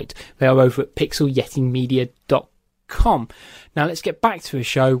right. They are over at pixelyetimedia.com. Now let's get back to a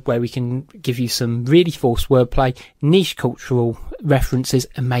show where we can give you some really forced wordplay, niche cultural references,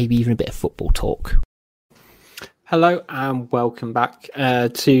 and maybe even a bit of football talk. Hello and welcome back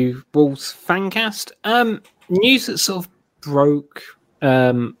to Wolves Fancast. News that sort of broke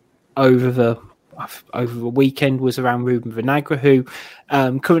over the weekend was around Ruben Vinagre, who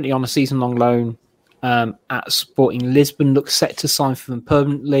currently on a season-long loan at Sporting Lisbon looks set to sign for them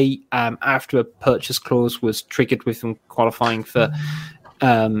permanently after a purchase clause was triggered with them qualifying for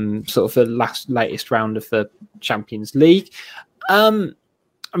sort of the latest round of the Champions League. I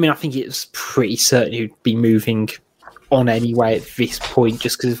mean, I think it's pretty certain he'd be moving on anyway at this point,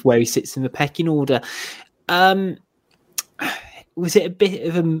 just because of where he sits in the pecking order. Was it a bit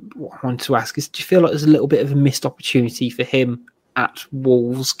of what I wanted to ask is, do you feel like there's a little bit of a missed opportunity for him at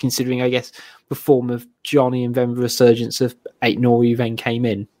Wolves, considering, I guess, the form of Johnny and then the resurgence of Ait-Nouri who then came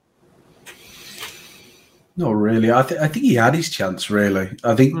in? Not really. I think he had his chance, really.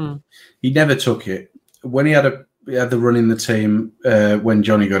 I think he never took it. When he had the run in the team when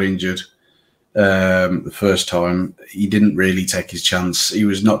Johnny got injured the first time, he didn't really take his chance. He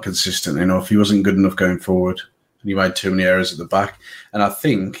was not consistent enough. He wasn't good enough going forward. And he made too many errors at the back. And I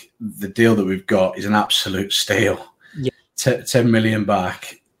think the deal that we've got is an absolute steal. Yeah. 10 million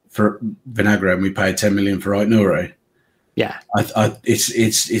back for Vinagre, and we paid 10 million for Ait-Nouri. Yeah.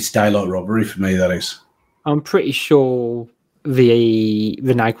 It's daylight robbery for me, that is. I'm pretty sure the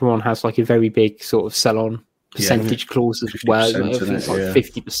Vinagre one has like a very big sort of sell-on percentage clause as well. I think it's like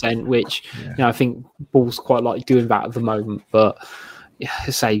 50%, which you know, I think Bulls quite like doing that at the moment. But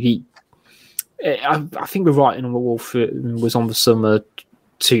I think the writing on the wall for it was on the summer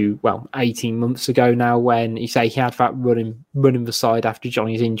 18 months ago now, when he had that running the side after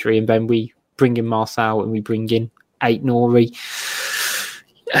Johnny's injury, and then we bring in Marcel and we bring in Ait-Nouri.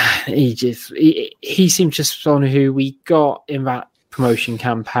 He seemed just someone who we got in that promotion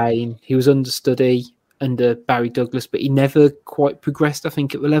campaign. He was understudy under Barry Douglas, but he never quite progressed, I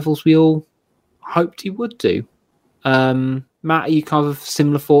think, at the levels we all hoped he would do. Matt, are you kind of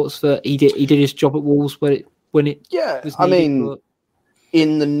similar thoughts that he did his job at Wolves when it was needed? I mean,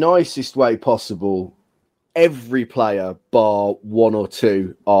 in the nicest way possible, every player, bar one or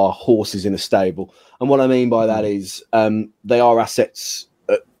two, are horses in a stable. And what I mean by that is they are assets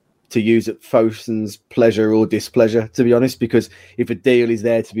to use at Foson's pleasure or displeasure, to be honest, because if a deal is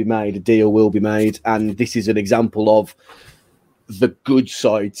there to be made, a deal will be made. And this is an example of the good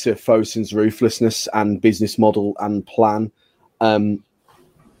side to Foson's ruthlessness and business model and plan.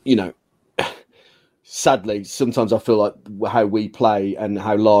 Sadly, sometimes I feel like how we play and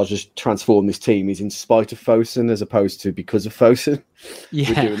how Lars has transformed this team is in spite of Fosun as opposed to because of Fosun. Yeah.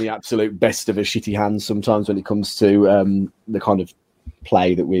 We're doing the absolute best of a shitty hand sometimes when it comes to the kind of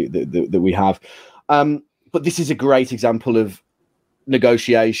play that we have. But this is a great example of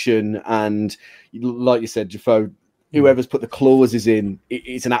negotiation, and like you said, Jafo, whoever's put the clauses in,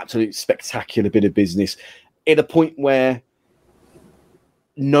 it's an absolute spectacular bit of business at a point where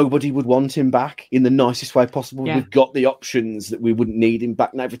nobody would want him back in the nicest way possible. Yeah. We've got the options that we wouldn't need him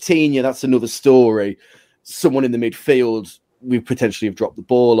back. Now, Vitinha, that's another story. Someone in the midfield we potentially have dropped the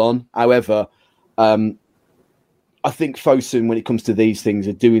ball on. However, I think Fosun, when it comes to these things,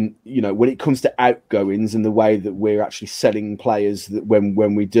 are doing, when it comes to outgoings and the way that we're actually selling players, that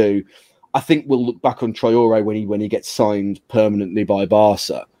when we do, I think we'll look back on Traore when he gets signed permanently by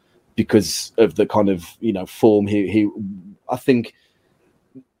Barca because of the kind of, form I think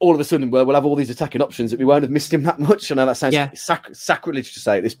all of a sudden we'll have all these attacking options that we won't have missed him that much. I know that sounds sacrilege to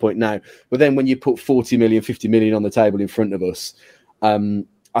say at this point now, but then when you put 40 million, 50 million on the table in front of us,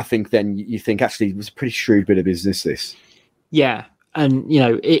 I think then you think actually it was a pretty shrewd bit of business, this. Yeah. And,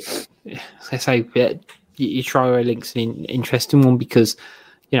 as I say, you Traore link's an interesting one because,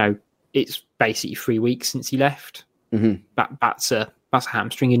 it's basically 3 weeks since he left. Mm-hmm. That's a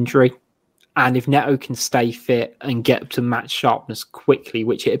hamstring injury. And if Neto can stay fit and get up to match sharpness quickly,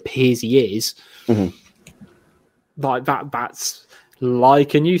 which it appears he is, like that's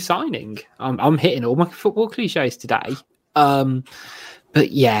like a new signing. I'm hitting all my football cliches today.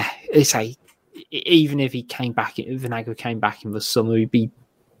 But yeah, even if he came back, if Vinagre came back in the summer, he'd be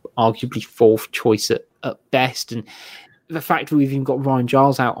arguably fourth choice at best. And the fact that we've even got Ryan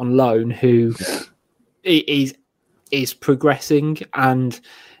Giles out on loan, who is progressing and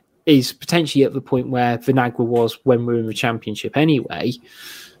is potentially at the point where Vinagre was when we were in the Championship anyway.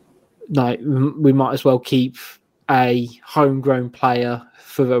 Like, we might as well keep a homegrown player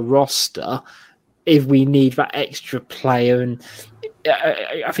for the roster if we need that extra player. And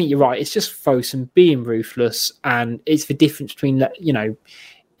I think you're right. It's just Fosun being ruthless, and it's the difference between,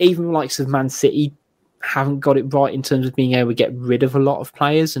 even the likes of Man City haven't got it right in terms of being able to get rid of a lot of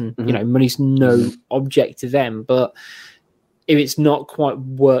players, and money's no object to them. But if it's not quite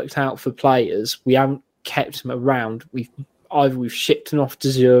worked out for players, we haven't kept them around. We've shipped them off to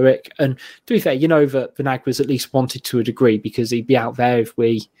Zurich, and to be fair, that Vinagre's at least wanted to a degree because he'd be out there if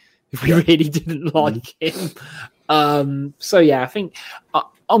we really didn't like him. So yeah, I think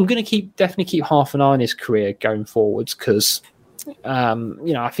I'm going to definitely keep half an eye on his career going forwards because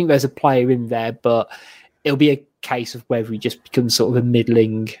I think there's a player in there, but it'll be a case of whether he just becomes sort of a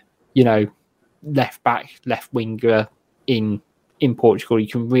middling, left back, left winger in Portugal. You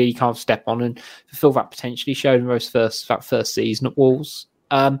can really kind of step on and fulfill that potentially showed in that first season at Wolves.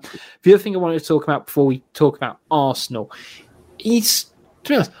 The other thing I wanted to talk about before we talk about Arsenal is, to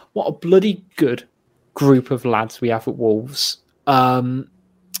be honest, what a bloody good group of lads we have at Wolves. I'm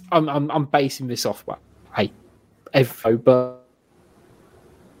basing this off, Evo, but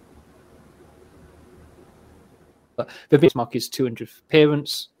the mark is 200th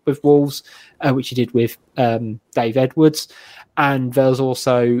appearance with Wolves, which he did with Dave Edwards, and there's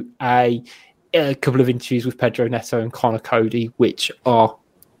also a couple of interviews with Pedro Neto and Connor Cody, which are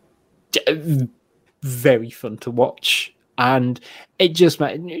very fun to watch. And it just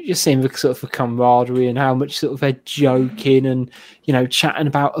seemed the sort of the camaraderie and how much sort of they're joking and, chatting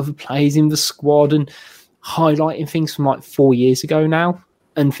about other players in the squad and highlighting things from like 4 years ago now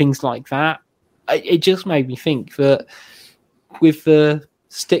and things like that. It just made me think that with the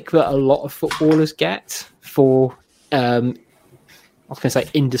stick that a lot of footballers get for,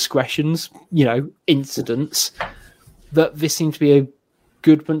 indiscretions, incidents, that this seems to be a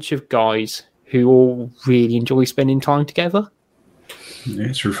good bunch of guys who all really enjoy spending time together. Yeah,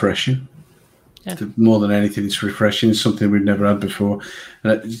 it's refreshing. Yeah. More than anything, it's refreshing. It's something we've never had before.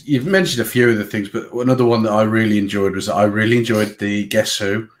 You've mentioned a few of the things, but another one that I really enjoyed was the Guess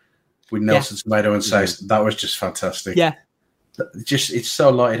Who with Nelson Tomato and Sace. That was just fantastic. Yeah. It's so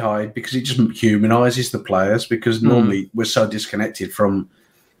light-hearted because it just humanises the players, because normally we're so disconnected from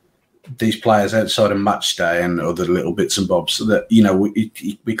these players outside of match day and other little bits and bobs, so that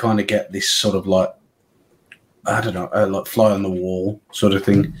we kind of get this sort of like, I don't know, like fly on the wall sort of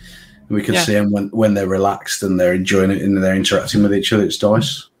thing. We can see them when they're relaxed and they're enjoying it and they're interacting with each other. It's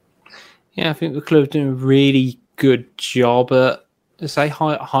nice. Yeah, I think the club's doing a really good job at,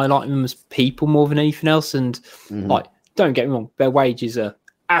 highlighting them as people more than anything else. And don't get me wrong, their wages are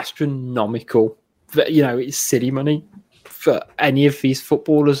astronomical. It's silly money for any of these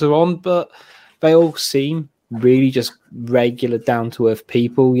footballers are on, but they all seem really just regular, down-to-earth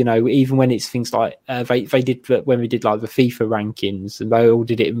people. Even when it's things like they did when we did like the FIFA rankings, and they all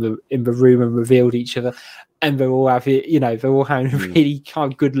did it in the room and revealed each other, and they're all having they're all having a really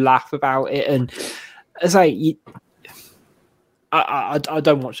kind of good laugh about it. And as I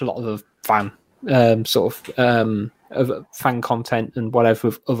don't watch a lot of fan of fan content and whatever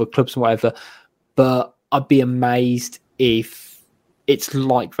of other clubs and whatever, but I'd be amazed if it's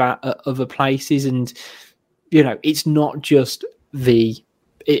like that at other places. And it's not just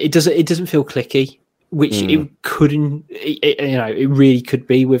it doesn't feel cliquey, which it couldn't. It really could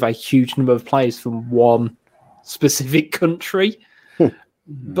be with a huge number of players from one specific country.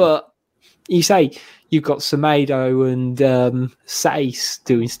 But you say you've got Semedo and Sace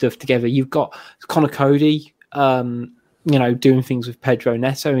doing stuff together. You've got Connor Cody, doing things with Pedro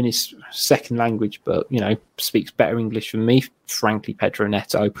Neto in his second language, but speaks better English than me, frankly, Pedro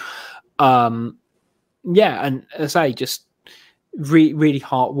Neto. And as I say, just really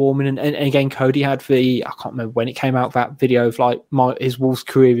heartwarming. And again, Cody had I can't remember when it came out, that video of like his Wolves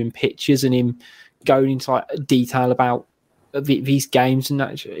career in pictures and him going into like detail about these games and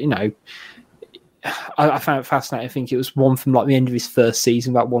that. I found it fascinating. I think it was one from like the end of his first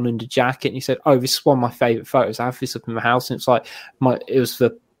season, that one under Jacket, and he said, this is one of my favourite photos. I have this up in my house, and it's like it was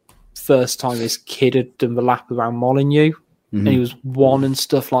the first time this kid had done the lap around Molineux, and he was one and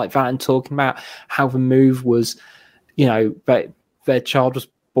stuff like that, and talking about how the move was, their child was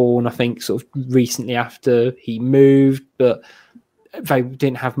born, I think, sort of recently after he moved, but they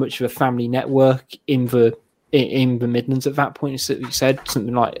didn't have much of a family network in the Midlands at that point. So he said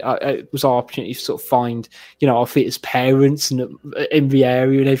something like, it was our opportunity to sort of find, our fittest parents and in the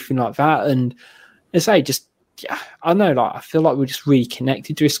area and everything like that. And I say, I don't know, like, I feel like we're just really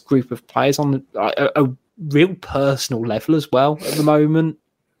connected to this group of players on a real personal level as well at the moment.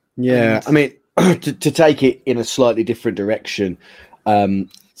 Yeah, I mean, to take it in a slightly different direction,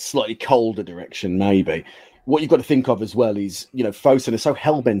 slightly colder direction, maybe. What you've got to think of as well is, Fosun are so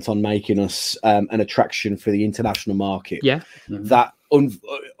hell-bent on making us an attraction for the international market. Yeah. That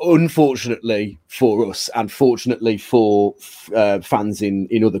unfortunately for us and fortunately for fans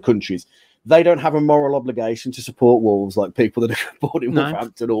in other countries, they don't have a moral obligation to support Wolves like people that are born in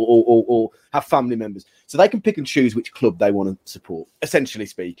Wolverhampton or have family members. So they can pick and choose which club they want to support, essentially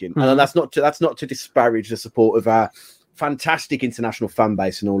speaking. And that's not to disparage the support of our fantastic international fan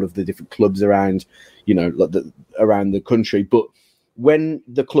base and all of the different clubs around, around the country. But when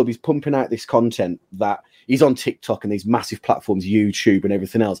the club is pumping out this content that is on TikTok and these massive platforms, YouTube and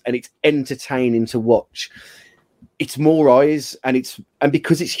everything else, and it's entertaining to watch, it's more eyes, and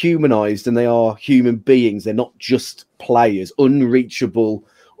because it's humanized and they are human beings, they're not just players, unreachable,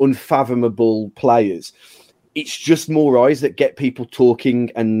 unfathomable players. It's just more eyes that get people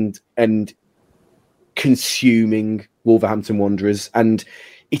talking and consuming Wolverhampton Wanderers, and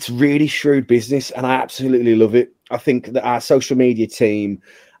it's really shrewd business, and I absolutely love it. I think that our social media team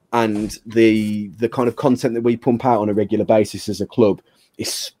and the kind of content that we pump out on a regular basis as a club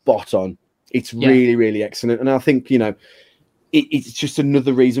is spot on. It's really, really excellent, and I think it's just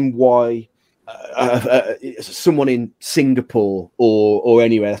another reason why someone in Singapore or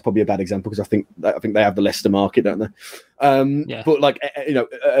anywhere, that's probably a bad example because I think they have the Leicester market, don't they? But like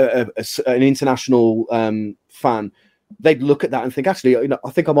an international fan, they'd look at that and think, actually,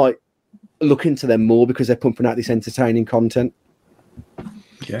 I think I might look into them more because they're pumping out this entertaining content.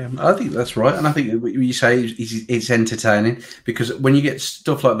 Yeah, I think that's right, and I think what you say it's entertaining because when you get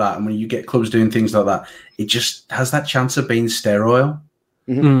stuff like that and when you get clubs doing things like that, it just has that chance of being sterile.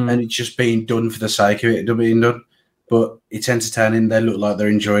 Mm-hmm. And it's just being done for the sake of it being done. But it's entertaining. They look like they're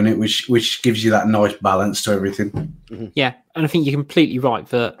enjoying it, which gives you that nice balance to everything. Mm-hmm. Yeah, and I think you're completely right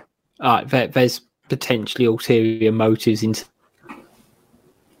that there's potentially ulterior motives in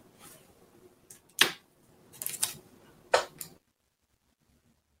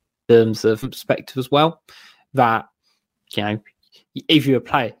terms of perspective as well. That, if you're a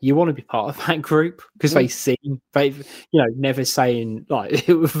player, you want to be part of that group because they've never saying like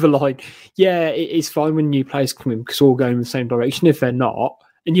with the line, it's fine when new players come in because we're all going in the same direction. If they're not,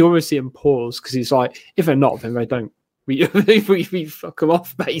 and you always see them pause because it's like, if they're not, then they don't. We fuck them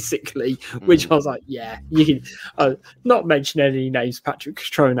off basically. Which I was like, you can not mention any names, Patrick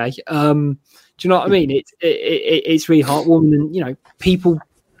Castrone. Do you know what I mean? It's really heartwarming, and people.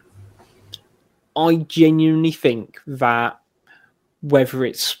 I genuinely think that whether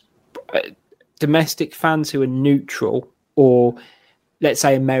it's domestic fans who are neutral or, let's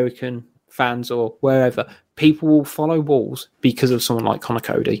say, American fans or wherever, people will follow Wolves because of someone like Connor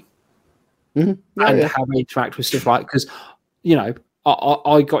Cody and how they interact with stuff like. Because,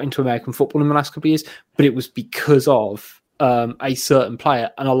 I got into American football in the last couple of years, but it was because of a certain player,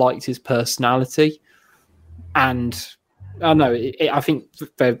 and I liked his personality. And I don't know. I think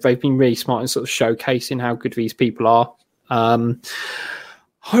they've been really smart in sort of showcasing how good these people are.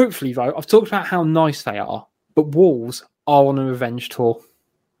 Hopefully, though, I've talked about how nice they are, but Wolves are on a revenge tour.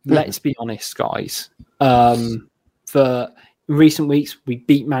 Let's be honest, guys. For recent weeks, we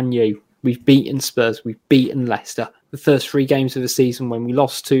beat Man U, we've beaten Spurs, we've beaten Leicester. The first 3 games of the season, when we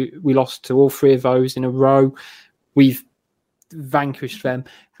lost to all 3 of those in a row, we've vanquished them.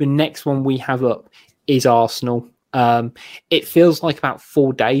 The next one we have up is Arsenal. It feels like about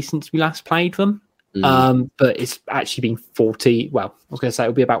 4 days since we last played them. But it's actually been 40. Well, I was going to say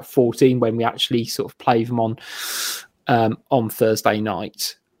it'll be about 14 when we actually sort of play them on Thursday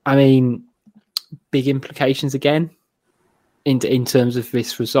night. I mean, big implications again in terms of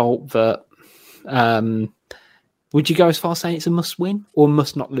this result. That would you go as far as saying it's a must win or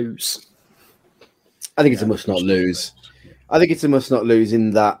must not lose? I think it's a must not lose. I think it's a must not lose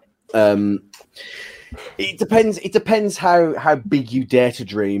in that. It depends. It depends how big you dare to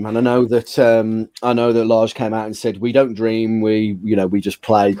dream. And I know that Lars came out and said we don't dream, we just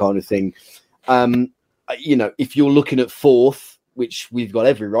play kind of thing. If you're looking at 4th, which we've got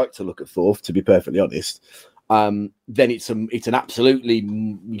every right to look at 4th, to be perfectly honest, then it's an absolutely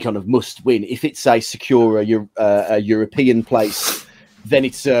kind of must win. If it's a secure a European place, then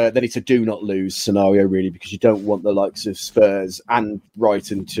it's a do not lose scenario, really, because you don't want the likes of Spurs and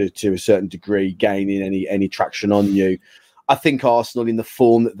Brighton to a certain degree gaining any traction on you. I think Arsenal, in the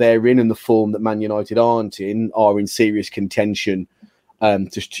form that they're in and the form that Man United aren't in, are in serious contention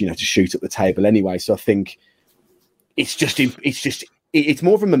to shoot up the table anyway. So I think it's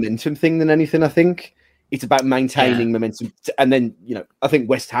more of a momentum thing than anything. I think it's about maintaining momentum, and then I think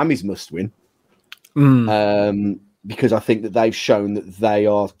West Ham is must win. Because I think that they've shown that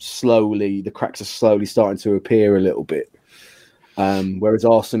the cracks are slowly starting to appear a little bit. Whereas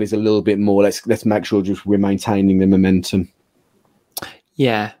Arsenal is a little bit more, let's make sure just we're maintaining the momentum.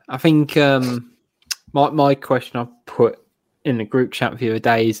 Yeah, I think my question I put in the group chat the other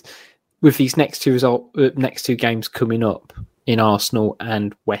day is, with these next two games coming up in Arsenal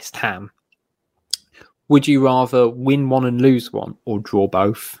and West Ham, would you rather win one and lose one or draw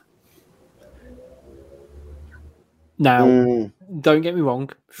both? Now, don't get me wrong,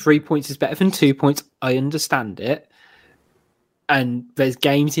 3 points is better than 2 points. I understand it. and there's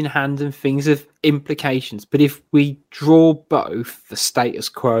games in hand and things of implications. But if we draw both, the status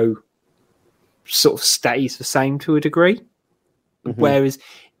quo sort of stays the same to a degree. Mm-hmm. Whereas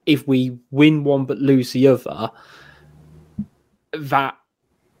if we win one but lose the other, that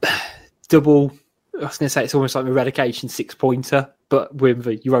double, I was going to say it's almost like a relegation 6-pointer, but with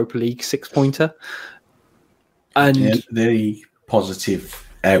the Europa League 6-pointer. And the positive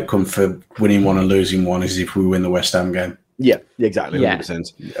outcome for winning one and losing one is if we win the West Ham game. Yeah, exactly.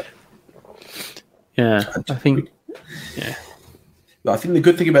 100%. Yeah, I think. Yeah, I think the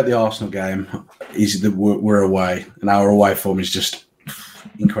good thing about the Arsenal game is that we're away, and our away form is just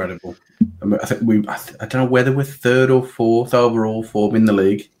incredible. I mean, I don't know whether we're third or fourth overall form in the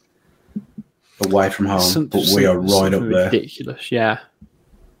league away from home, but we are right up there. Ridiculous, yeah.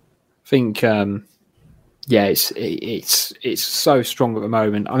 I think, it's so strong at the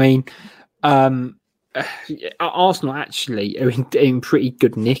moment. I mean, Arsenal actually are in pretty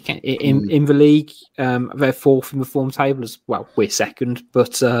good nick in the league. They're fourth in the form table as well. We're second,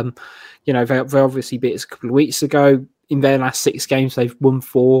 but they obviously beat us a couple of weeks ago. In their last 6 games, they've won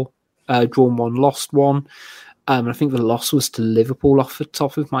 4, drawn 1, lost 1. I think the loss was to Liverpool off the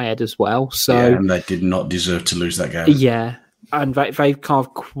top of my head as well. So, and they did not deserve to lose that game. Yeah, and they've kind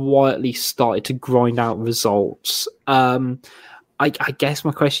of quietly started to grind out results. I guess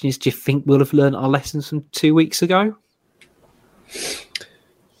my question is, do you think we'll have learned our lessons from 2 weeks ago?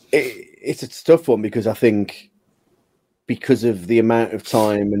 It's a tough one because I think because of the amount of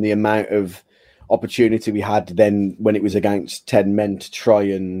time and the amount of opportunity we had then when it was against 10 men to try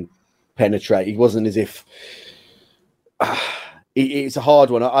and penetrate, it wasn't as if... it's a hard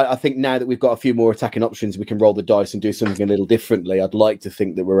one. I think now that we've got a few more attacking options, we can roll the dice and do something a little differently. I'd like to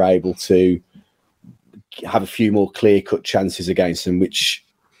think that we're able to have a few more clear-cut chances against them, which,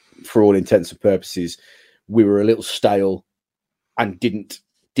 for all intents and purposes, we were a little stale and didn't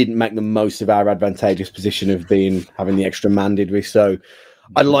make the most of our advantageous position of having the extra man, did we? So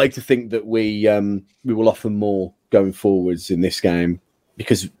I'd like to think that we will offer more going forwards in this game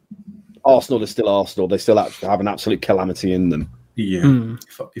because Arsenal is still Arsenal. They still have an absolute calamity in them. Yeah.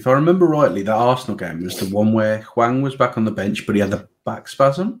 If I remember rightly, that Arsenal game was the one where Hwang was back on the bench, but he had the back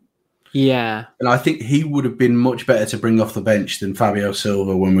spasm. Yeah. And I think he would have been much better to bring off the bench than Fabio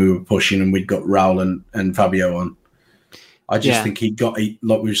Silva when we were pushing and we'd got Raul and Fabio on. I just think like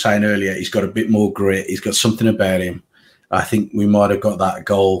we were saying earlier, he's got a bit more grit. He's got something about him. I think we might have got that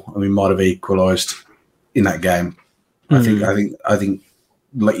goal and we might have equalised in that game. I think,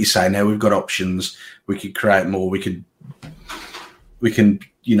 like you say, now we've got options. We could create more. We can,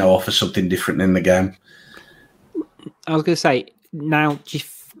 offer something different in the game. I was going to say, now,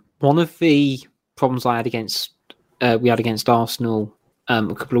 one of the problems I had against Arsenal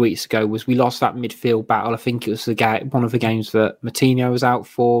a couple of weeks ago was we lost that midfield battle. I think it was one of the games that Moutinho was out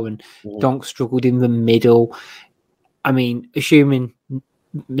for, and Donk struggled in the middle. I mean, assuming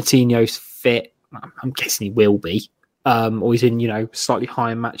Moutinho's fit, I'm guessing he will be, or he's in slightly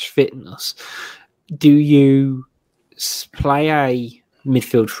higher match fitness. Do you play a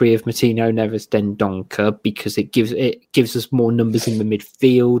midfield three of Moutinho, Neves, Dendoncker because it gives us more numbers in the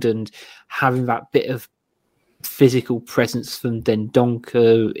midfield, and having that bit of physical presence from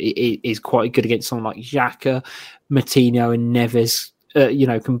Dendoncker is quite good against someone like Xhaka. Moutinho and Neves,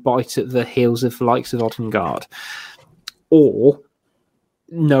 can bite at the heels of the likes of Odegaard. Or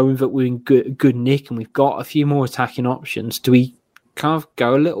knowing that we're in good nick and we've got a few more attacking options, do we kind of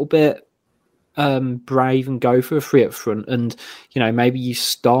go a little bit brave and go for a three up front, and maybe you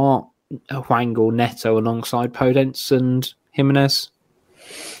start Hwang or Neto alongside Podence and Jimenez?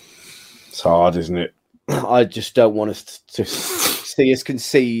 It's hard, isn't it? I just don't want us to see us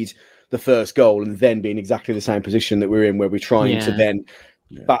concede the first goal and then be in exactly the same position that we're in, where we're trying to then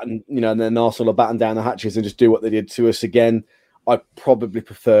batten, and then Arsenal will batten down the hatches and just do what they did to us again. I probably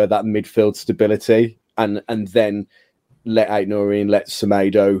prefer that midfield stability and then let Aït-Nouri and let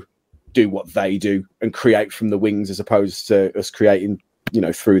Semedo do what they do and create from the wings as opposed to us creating,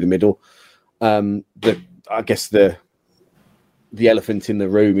 through the middle. I guess the elephant in the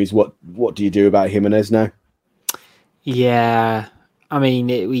room is what do you do about Jimenez now? Yeah, I mean,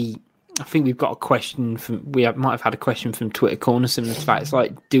 I think we've got a question might have had a question from Twitter Corner similar to that. It's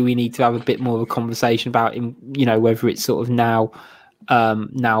like, do we need to have a bit more of a conversation about him? Whether it's sort of now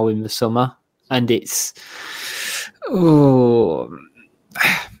in the summer, and it's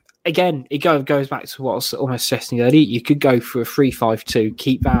again, it goes back to what I was almost suggesting earlier. You could go for a 3-5-2,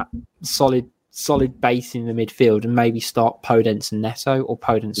 keep that solid base in the midfield, and maybe start Podence and Neto or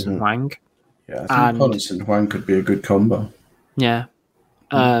Podence and Hwang. Yeah, I think Podence and Hwang could be a good combo. Yeah.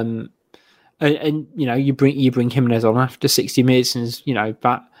 and you bring Jimenez on after 60 minutes, and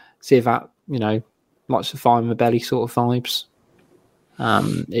see if that likes to find the belly sort of vibes.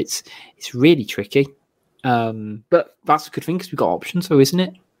 It's really tricky, but that's a good thing because we've got options, so isn't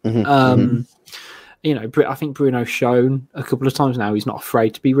it? I think Bruno's shown a couple of times now he's not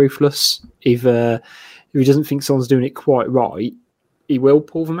afraid to be ruthless. If he doesn't think someone's doing it quite right, he will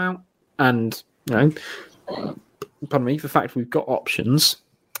pull them out. And pardon me, the fact we've got options,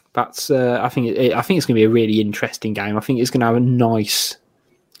 that's I think it's going to be a really interesting game. I think it's going to have a nice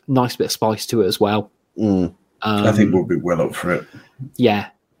bit of spice to it as well. I think we'll be well up for it. Yeah,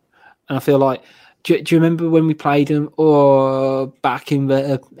 and I feel like. Do you remember when we played them, or back in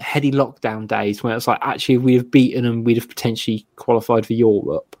the heady lockdown days, when it's like actually if we'd have beaten them, we'd have potentially qualified for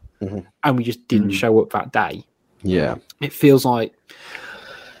Europe, and we just didn't show up that day? Yeah, it feels like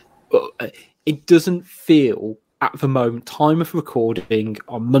it doesn't feel at the moment. Time of recording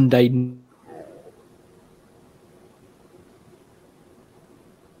on Monday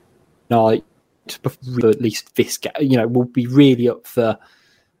night, at least this game, will be really up for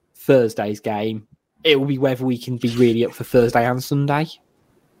Thursday's game. It will be whether we can be really up for Thursday and Sunday.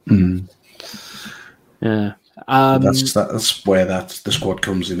 Yeah, that's where the squad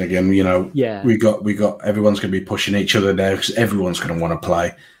comes in again. Yeah, we got everyone's going to be pushing each other now because everyone's going to want to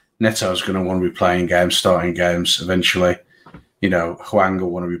play. Neto's going to want to be playing games, starting games eventually. Hwang will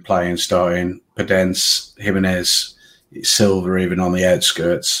want to be playing, starting. Pedence, Jimenez, Silva, even on the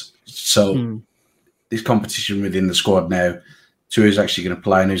outskirts. So this competition within the squad now. To who's actually going to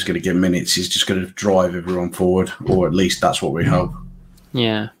play and who's going to get minutes is just going to drive everyone forward, or at least that's what we hope.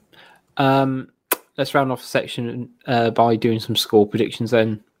 Yeah. Let's round off the section by doing some score predictions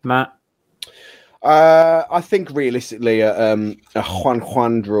then, Matt. I think realistically a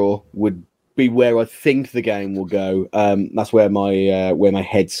 1-1 draw would be where I think the game will go. That's where my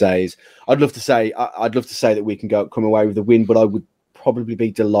head says. I'd love to say that we can come away with a win, but I would probably be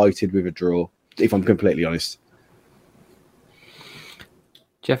delighted with a draw, if I'm completely honest.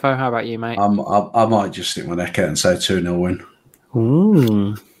 Jeffo, how about you, mate? I might just stick my neck out and say 2-0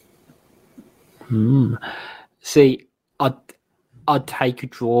 Ooh. win. See, I'd take a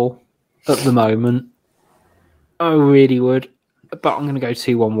draw at the moment. I really would, but I'm going to go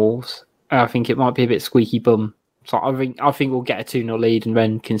 2-1 Wolves. I think it might be a bit squeaky bum. So I think we'll get a 2-0 lead and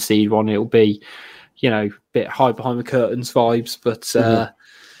then concede one. It'll be, a bit high behind the curtains vibes, but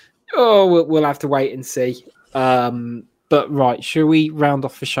we'll have to wait and see. But right, shall we round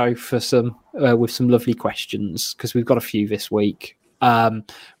off the show for with some lovely questions, because we've got a few this week.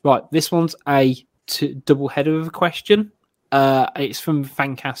 Right, this one's a double header of a question. It's from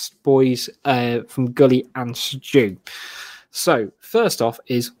Fancast Boys, from Gully and Stu. So first off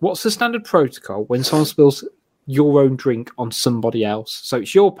is, what's the standard protocol when someone spills your own drink on somebody else? So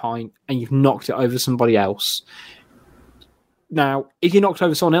it's your pint and you've knocked it over somebody else. Now, if you knocked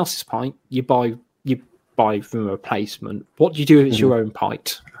over someone else's pint, you buy from a replacement. What do you do if it's your own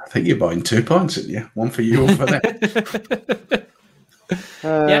pint? I think you're buying 2 pints, aren't you? One for you, one for them.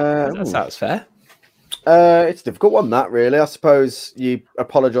 That sounds fair. It's a difficult one, that, really. I suppose you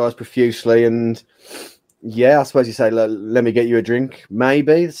apologise profusely, and I suppose you say, let me get you a drink.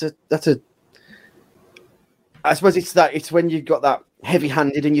 Maybe I suppose it's when you've got that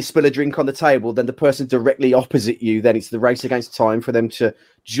heavy-handed and you spill a drink on the table, then the person directly opposite you, then it's the race against time for them to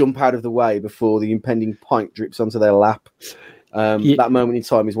jump out of the way before the impending pint drips onto their lap. That moment in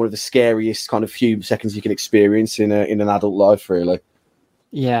time is one of the scariest kind of few seconds you can experience in an adult life, really.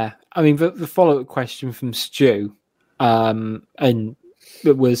 Yeah. I mean, the follow-up question from Stu, and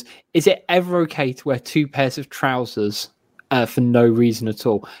it was, is it ever okay to wear 2 pairs of trousers for no reason at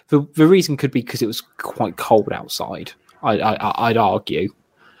all? The reason could be because it was quite cold outside, I'd argue.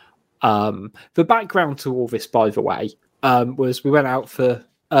 The background to all this, by the way, was we went out for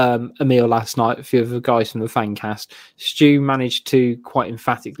a meal last night, a few of the guys from the Fancast. Stu managed to quite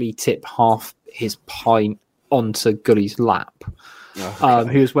emphatically tip half his pint onto Gully's lap.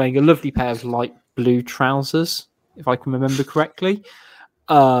 Who was wearing a lovely pair of light blue trousers, if I can remember correctly.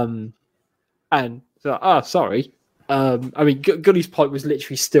 And so, sorry. I mean, Gully's pint was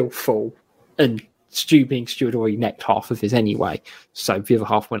literally still full, and Stu had already necked half of his anyway, so the other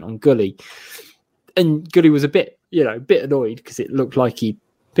half went on Gully. And Gully was a bit annoyed because it looked like he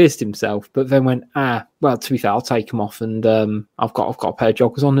pissed himself, but then went, well, to be fair, I'll take him off, and I've got a pair of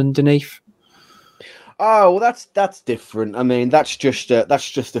joggers on underneath. Oh, well, that's different. I mean, that's just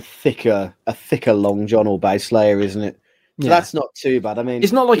a thicker long john or base layer, isn't it? So that's not too bad. I mean,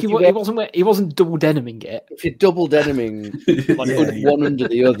 it's not like he wasn't double deniming it. If you're double deniming, one under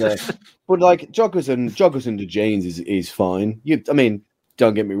the other, but like joggers under jeans is fine. I mean,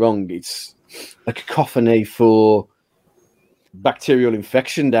 don't get me wrong, it's a cacophony for bacterial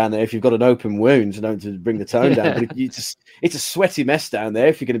infection down there if you've got an open wound, to bring the tone down. But it's a sweaty mess down there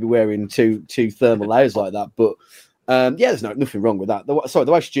if you're going to be wearing two thermal layers like that. But there's nothing wrong with that.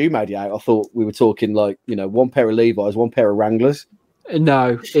 The way Stu made it out, I thought we were talking like, one pair of Levi's, one pair of Wranglers.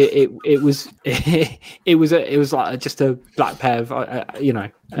 No, it was it was like just a black pair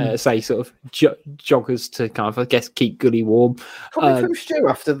of say sort of joggers to kind of, I guess, keep Gully warm. Coming from Stu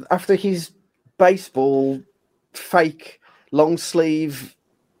after his baseball fake long sleeve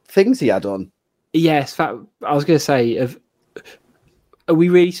things he had on. Yes, I was going to say, are we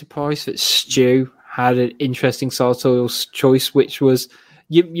really surprised that Stu had an interesting sartorial choice, which was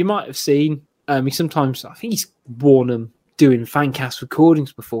you might have seen. He sometimes, I think he's worn them doing Fancast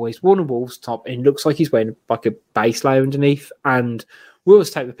recordings before. He's worn a Wolves top and it looks like he's wearing like a base layer underneath, and we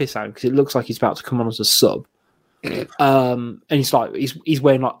always take the piss out because it looks like he's about to come on as a sub. And he's like he's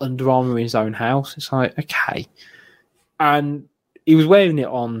wearing like Under Armour in his own house. It's like, okay. And he was wearing it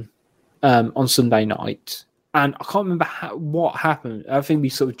on Sunday night, and I can't remember what happened. I think we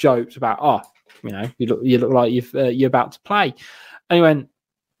sort of joked about, you look like you're about to play. And he went,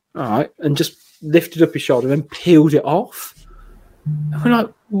 all right, and just lifted up his shoulder and peeled it off. And we're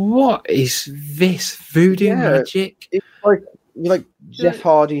like, what is this voodoo magic? It's like Jeff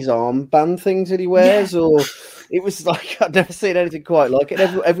Hardy's armband things that he wears, or it was like, I'd never seen anything quite like it.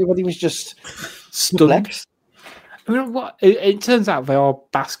 Everybody was just stunned. I mean, what? It turns out they are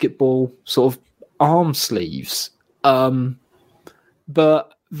basketball sort of arm sleeves. But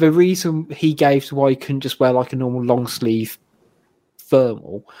the reason he gave to why he couldn't just wear like a normal long sleeve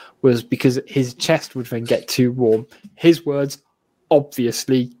thermal was because his chest would then get too warm. His words,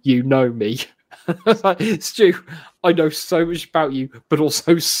 obviously, you know me. I was like, Stu, I know so much about you, but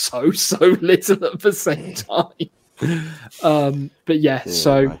also so little at the same time. But yeah,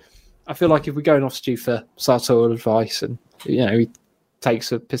 so I feel like if we're going off Stu for sartorial advice, and he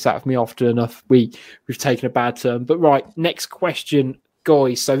takes a piss out of me often enough, we've taken a bad turn. But right, next question,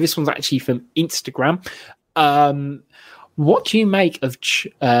 guys. So this one's actually from Instagram. What do you make of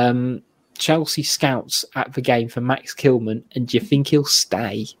Chelsea scouts at the game for Max Kilman, and do you think he'll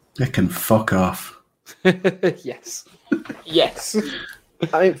stay? They can fuck off. Yes.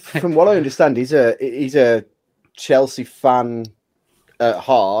 I mean, from what I understand, he's a Chelsea fan at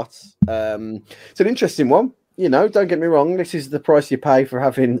heart. It's an interesting one. Don't get me wrong. This is the price you pay for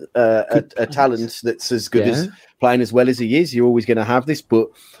having a talent that's as good as playing as well as he is. You're always going to have this, but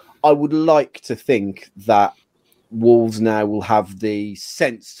I would like to think that Wolves now will have the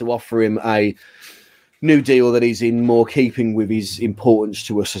sense to offer him a new deal that is in more keeping with his importance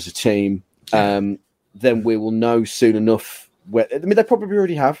to us as a team. Then we will know soon enough. They probably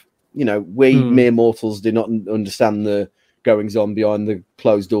already have. Mere mortals do not understand the goings on behind the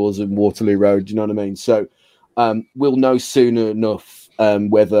closed doors of Waterloo Road. Do you know what I mean? So we'll know soon enough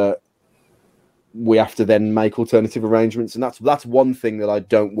whether we have to then make alternative arrangements. And that's one thing that I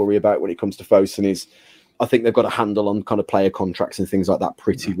don't worry about when it comes to Fosun is I think they've got a handle on kind of player contracts and things like that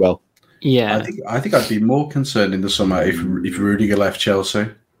pretty well. Yeah. I think I'd be more concerned in the summer if Rudiger left Chelsea.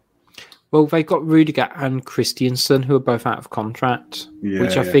 Well, they've got Rudiger and Christiansen, who are both out of contract,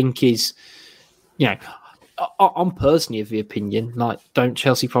 which I think is, I'm personally of the opinion, like, don't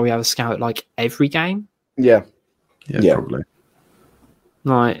Chelsea probably have a scout like every game? Yeah, probably.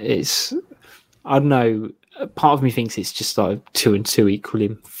 Like, it's, I don't know, part of me thinks it's just like 2 and 2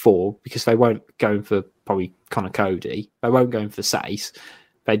 equaling 4, because they won't go for probably Connor Cody. They won't go for Sace.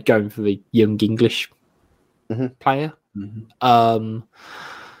 They'd go for the young English player. Mm-hmm.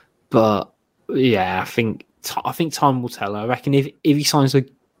 But yeah, I think time will tell. I reckon if he signs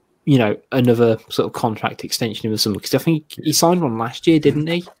another sort of contract extension in the summer, because I think he signed one last year, didn't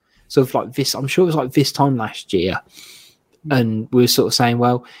he? Sort of like this. I'm sure it was like this time last year, and we were sort of saying,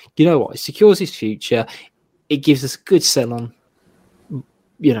 well, you know what? It secures his future. It gives us a good sell on,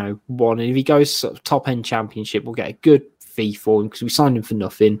 one. And if he goes sort of top end championship, we'll get a good fee for him because we signed him for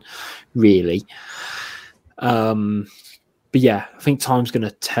nothing, really. But yeah, I think time's going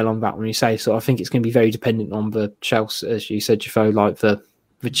to tell on that when you say so. I think it's going to be very dependent on the Chelsea, as you said, Jafo, like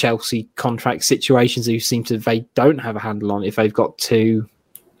the Chelsea contract situations who they don't have a handle on if they've got two,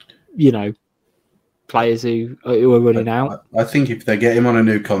 players who are running out. I think if they get him on a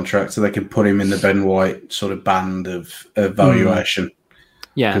new contract, so they can put him in the Ben White sort of band of valuation.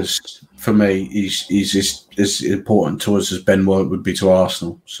 Yeah, because for me, he's as important to us as Ben White would be to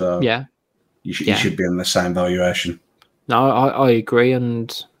Arsenal. So he should be on the same valuation. No, I agree,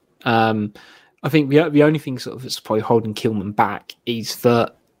 and I think the only thing sort of that's probably holding Kilman back is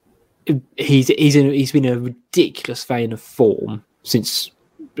that he's been a ridiculous vein of form since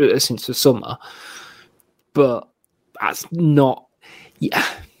since the summer. But that's not. Yeah,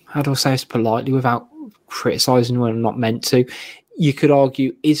 how do I say this politely without criticising when I'm not meant to? You could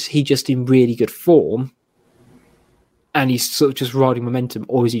argue, is he just in really good form, and he's sort of just riding momentum,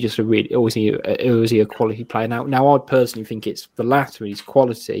 or is he just or is he a quality player? Now, I personally think it's the latter. He's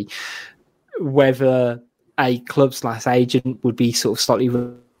quality. Whether a club/agent would be sort of slightly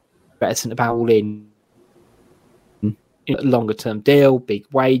reticent about all in a longer term deal, big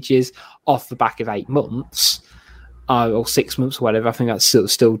wages off the back of 8 months or 6 months or whatever, I think that's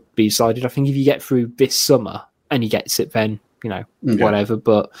still be decided. I think if you get through this summer and he gets it, then whatever.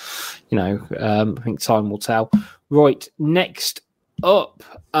 But I think time will tell. Right, next up,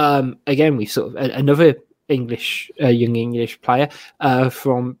 again we've sort of another young English player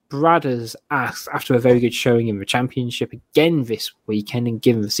from Bradders asks, after a very good showing in the Championship again this weekend and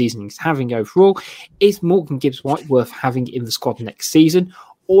given the season he's having overall, is Morgan Gibbs-White worth having in the squad next season,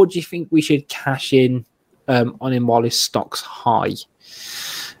 or do you think we should cash in on him while his stock's high?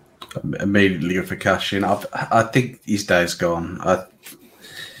 Immediately go for cash in. I think his day's gone.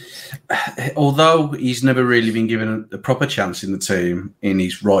 Although he's never really been given a proper chance in the team in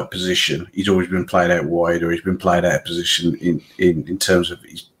his right position, he's always been played out wide, or he's been played out of position in terms of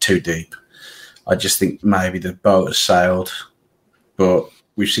he's too deep. I just think maybe the boat has sailed, but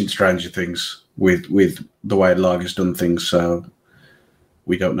we've seen stranger things with the way Lager's done things, so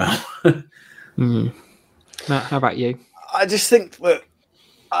we don't know. Matt, how about you? I just think that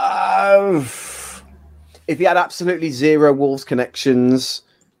if he had absolutely zero Wolves connections,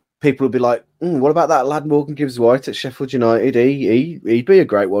 people would be like, what about that lad Morgan Gibbs-White at Sheffield United? He'd be a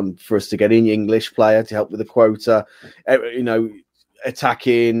great one for us to get in, English player to help with the quota,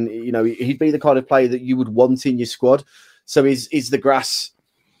 attacking. He'd be the kind of player that you would want in your squad. So is the grass,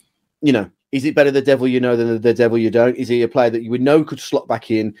 is it better the devil you know than the devil you don't? Is he a player that you would know could slot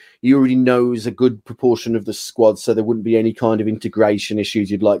back in? He already knows a good proportion of the squad, so there wouldn't be any kind of integration issues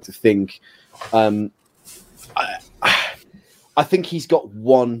you'd like to think. I think he's got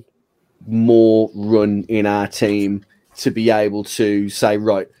one more run in our team to be able to say,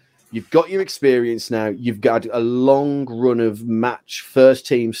 right, you've got your experience now, you've got a long run of match first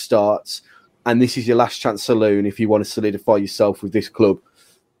team starts, and this is your last chance saloon if you want to solidify yourself with this club.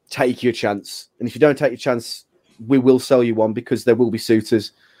 Take your chance. And if you don't take your chance, we will sell you one because there will be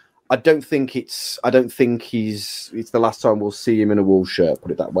suitors. I don't think it's the last time we'll see him in a Wolves shirt, put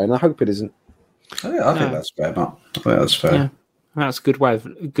it that way, and I hope it isn't. I think that's fair, Matt. I think that's fair. Yeah. That's a good way of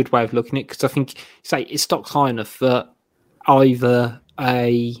looking at it, because I think, say, it's stock's high enough that either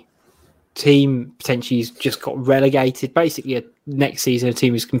a team potentially has just got relegated, basically next season a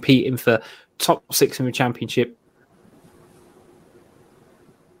team is competing for top 6 in the Championship,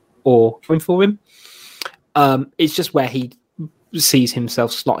 or going for him. It's just where he sees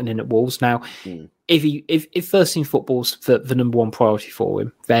himself slotting in at Wolves. Now, if first team football's the number one priority for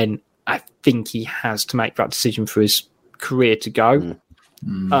him, then I think he has to make that decision for his career to go.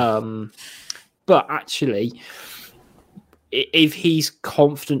 But actually, if he's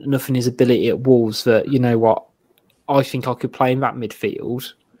confident enough in his ability at Wolves that, I think I could play in that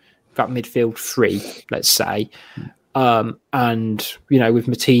midfield 3, let's say, and with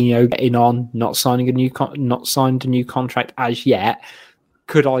Moutinho getting on, not signed a new contract as yet,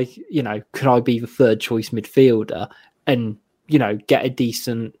 could I be the third choice midfielder and get a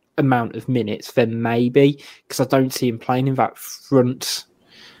decent amount of minutes? Then maybe, because I don't see him playing in that front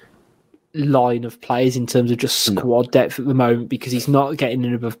line of players in terms of just squad depth at the moment, because he's not getting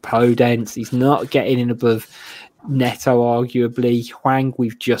in above Podence, he's not getting in above Neto, arguably. Hwang,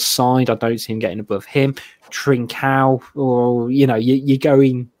 we've just signed, I don't see him getting above him. Trincao, or you're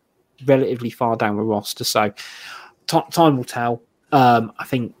going relatively far down the roster, so time will tell. I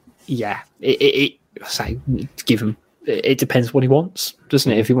think, give him. It depends what he wants,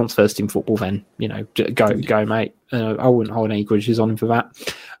 doesn't it? If he wants first team football, then go, mate. I wouldn't hold any grudges on him for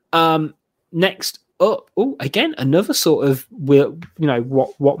that. Next up, again another sort of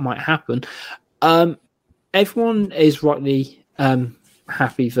what might happen. Everyone is rightly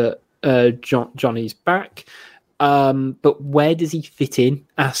happy that Johnny's back, but where does he fit in?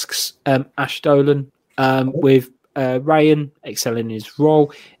 Asks Ash Dolan. With Ryan excelling in his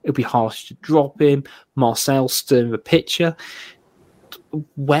role, it'll be harsh to drop him. Marcel stirring the picture.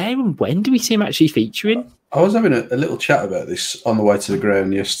 Where and when do we see him actually featuring? I was having a little chat about this on the way to the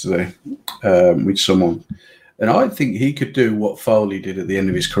ground yesterday with someone, and I think he could do what Foley did at the end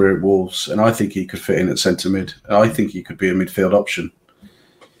of his career at Wolves, and I think he could fit in at centre mid. And I think he could be a midfield option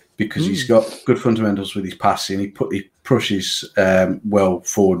because he's got good fundamentals with his passing. He pushes well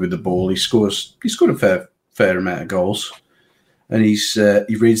forward with the ball. He scored a fair amount of goals. and he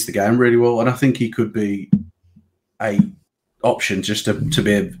reads the game really well, and I think he could be a option just to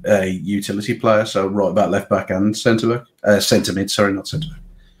be a utility player. So right back, left back, and centre mid. Sorry, not centre back.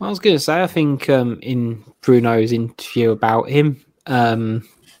 I was going to say, I think in Bruno's interview about him,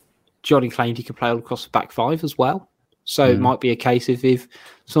 Johnny claimed he could play all across the back five as well. So it might be a case of if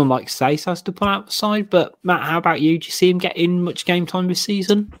someone like Stace has to pull out the side. But Matt, how about you? Do you see him getting much game time this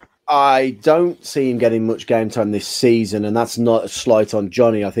season? I don't see him getting much game time this season, and that's not a slight on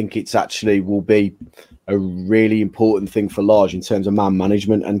Johnny. I think it's actually will be a really important thing for Lage in terms of man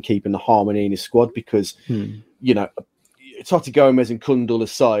management and keeping the harmony in his squad because, you know, Totti Gomez and Kundal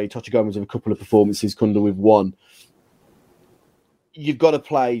aside, Totti Gomez with a couple of performances, Kundal with one, you've got to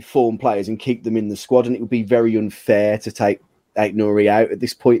play form players and keep them in the squad, and it would be very unfair to take Aït-Nouri out at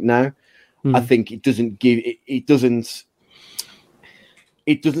this point now. I think it doesn't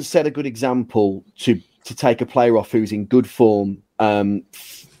set a good example to take a player off who's in good form and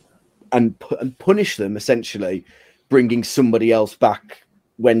punish them, essentially, bringing somebody else back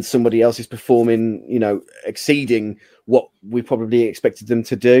when somebody else is performing, you know, exceeding what we probably expected them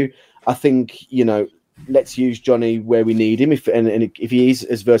to do. I think, you know, let's use Johnny where we need him. If he is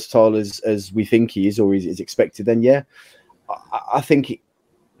as versatile as we think he is or is expected, then yeah. I think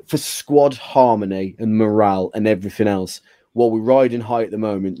for squad harmony and morale and everything else, while we're riding high at the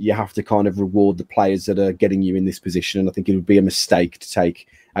moment, you have to kind of reward the players that are getting you in this position. And I think it would be a mistake to take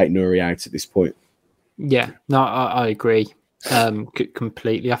Aït-Nouri out at this point. Yeah, no, I agree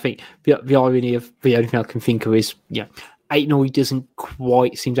completely. I think the irony of the only thing I can think of is, Aït-Nouri doesn't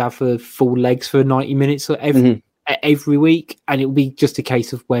quite seem to have the full legs for 90 minutes every week, and it will be just a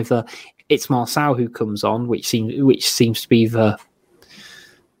case of whether it's Marçal who comes on, which seems to be the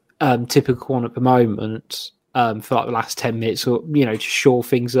typical one at the moment. For like the last 10 minutes, or to shore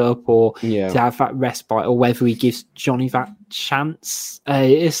things up, or to have that respite, or whether he gives Johnny that chance.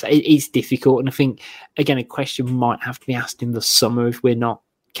 It's difficult, and I think again a question might have to be asked in the summer if we're not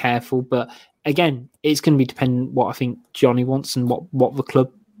careful. But again, it's going to be dependent what I think Johnny wants and what the club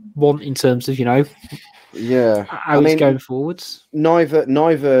want in terms of how he's going forwards.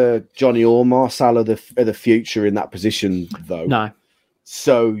 Neither Johnny or Marçal are the future in that position, though. No.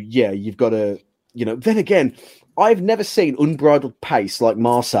 So you've got to. Then again, I've never seen unbridled pace like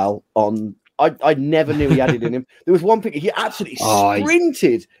Marçal on. I never knew he had it in him. There was one thing he absolutely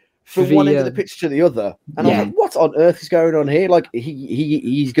sprinted from one end of the pitch to the other, and I was like, "What on earth is going on here?" Like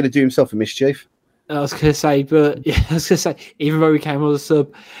he's going to do himself a mischief. I was going to say, even though he came on the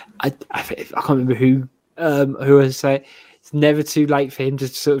sub, I can't remember who I say. It's never too late for him to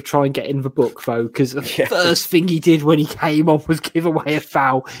sort of try and get in the book, though, because the first thing he did when he came on was give away a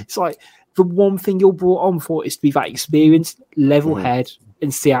foul. It's like, the one thing you're brought on for is to be that experienced, level head,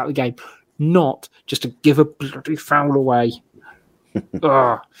 and see out the game, not just to give a bloody foul away.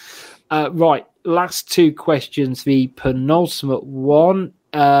 Right, last two questions. The penultimate one,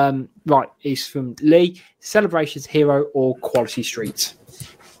 is from Lee. Celebrations hero or Quality Street?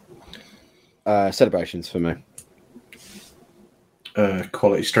 Celebrations for me.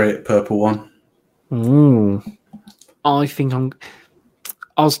 Quality Street, purple one. I think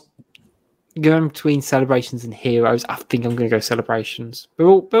I was going between celebrations and heroes. I think I'm going to go celebrations. They're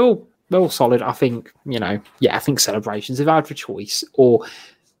all solid. I think I think celebrations. If I had a choice, or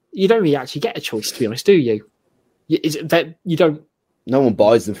you don't really actually get a choice, to be honest, do you? Is it that you don't? No one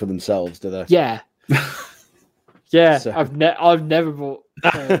buys them for themselves, do they? Yeah, yeah. So. I've never bought.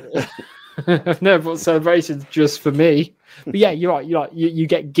 I've never bought celebrations just for me. But yeah, you're right. You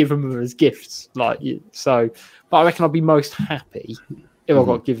get given them as gifts, But I reckon I'll be most happy if I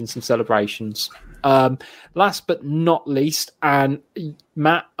got given some celebrations. Last but not least, and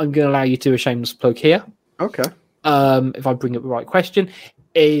Matt, I'm going to allow you to do a shameless plug here. Okay. If I bring up the right question,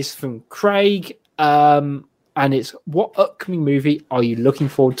 is from Craig, and it's, what upcoming movie are you looking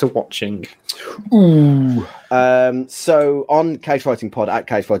forward to watching? Ooh. So on Cage Fighting Pod, at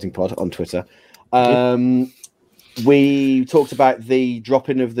Cage Fighting Pod on Twitter, we talked about the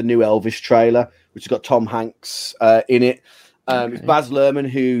dropping of the new Elvis trailer, which has got Tom Hanks in it. It's Baz Luhrmann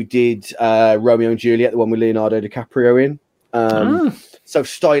who did Romeo and Juliet, the one with Leonardo DiCaprio in. So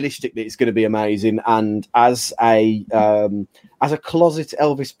stylistically, it's going to be amazing. And as a closet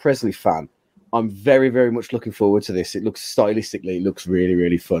Elvis Presley fan, I'm very, very much looking forward to this. It looks really,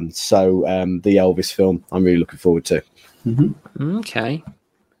 really fun. So the Elvis film, I'm really looking forward to. Okay.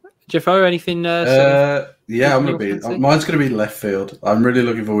 Jeffo, anything? Mine's going to be left field. I'm really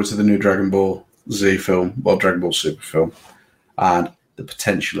looking forward to the new Dragon Ball Z film, Dragon Ball Super film, and the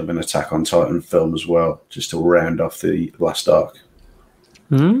potential of an Attack on Titan film as well, just to round off the last arc.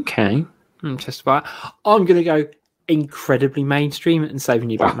 Okay. Just about. I'm going to go incredibly mainstream and saving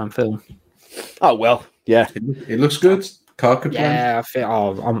your Batman film. Oh well, yeah, It looks good. Car could plan. Yeah, I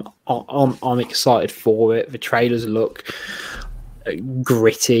feel I'm excited for it. The trailers look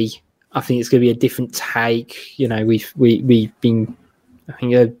gritty. I think it's going to be a different take. You know, we've been, I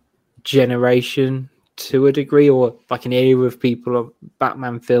think, a generation to a degree, or like an era of people of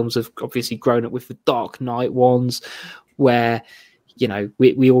Batman films have obviously grown up with the Dark Knight ones, where, you know,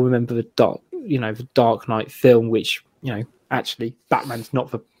 we all remember the Dark Knight film, which, you know, actually Batman's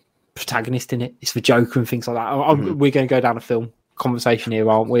not the protagonist in it, it's the Joker and things like that. We're going to go down a film conversation here,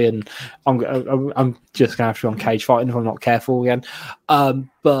 aren't we? And I'm just going to have to be on Cage Fighting if I'm not careful again.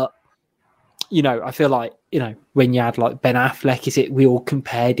 But, you know, I feel like, you know, when you had like Ben Affleck, we all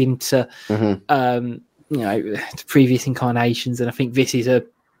compared him to, you know, to previous incarnations. And I think this is a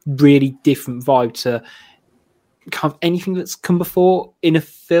really different vibe to kind of anything that's come before in a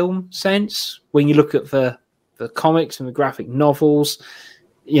film sense. When you look at the comics and the graphic novels,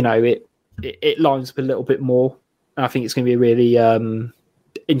 you know, it lines up a little bit more. I think it's going to be a really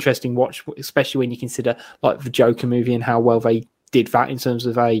interesting watch, especially when you consider like the Joker movie and how well they did that in terms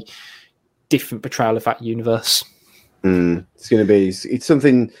of a different portrayal of that universe. It's going to be, it's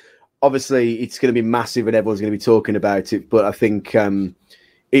something, obviously it's going to be massive and everyone's going to be talking about it, but I think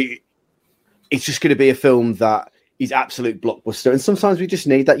it's just going to be a film that is absolute blockbuster. And sometimes we just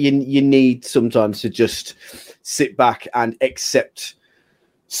need that. You need sometimes to just sit back and accept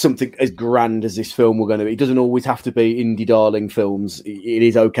something as grand as this film we're going to be. It doesn't always have to be indie darling films. It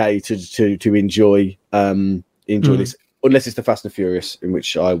is okay to enjoy this, unless it's the Fast and Furious, in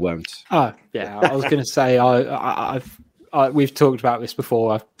which I won't. Oh yeah, I was going to say we've talked about this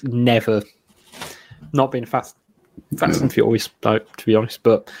before. I've never not been a Fast and Furious, though, to be honest.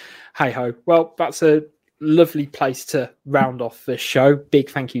 But hey ho, well, that's a lovely place to round off the show.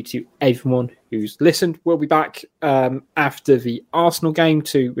 Big thank you to everyone who's listened. We'll be back after the Arsenal game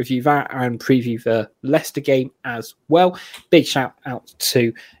to review that and preview the Leicester game as well. Big shout out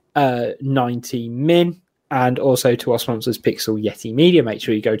to 90 Min and also to our sponsors, Pixel Yeti Media. Make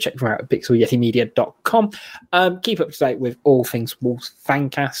sure you go check them out at pixelyetimedia.com. Keep up to date with all things Wolves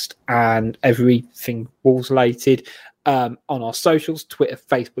Fancast and everything Wolves related on our socials, Twitter,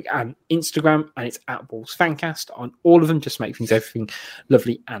 Facebook, and Instagram, and it's at Wolves Fancast on all of them. Just make everything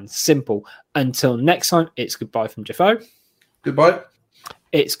lovely and simple. Until next time, it's goodbye from Jeffo. Goodbye.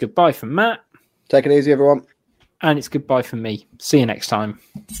 It's goodbye from Matt. Take it easy, everyone. And it's goodbye from me. See you next time.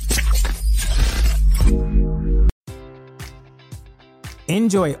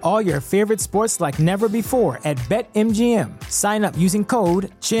 Enjoy all your favorite sports like never before at BetMGM. Sign up using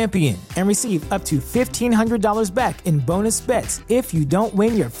code CHAMPION and receive up to $1,500 back in bonus bets if you don't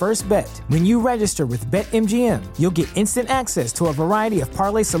win your first bet. When you register with BetMGM, you'll get instant access to a variety of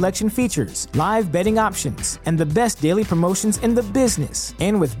parlay selection features, live betting options, and the best daily promotions in the business.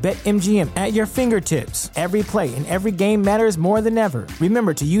 And with BetMGM at your fingertips, every play and every game matters more than ever.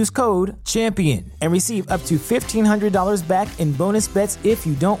 Remember to use code CHAMPION and receive up to $1,500 back in bonus bets if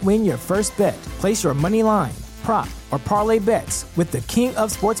you don't win your first bet. Place your money line, prop, or parlay bets with the king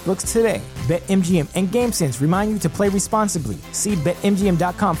of sportsbooks today. BetMGM and GameSense remind you to play responsibly. See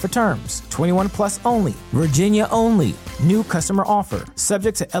BetMGM.com for terms. 21 plus only. Virginia only. New customer offer.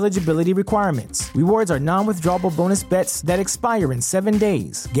 Subject to eligibility requirements. Rewards are non-withdrawable bonus bets that expire in 7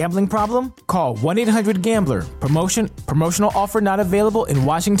 days. Gambling problem? Call 1-800-GAMBLER. Promotional offer not available in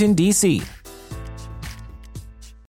Washington, D.C.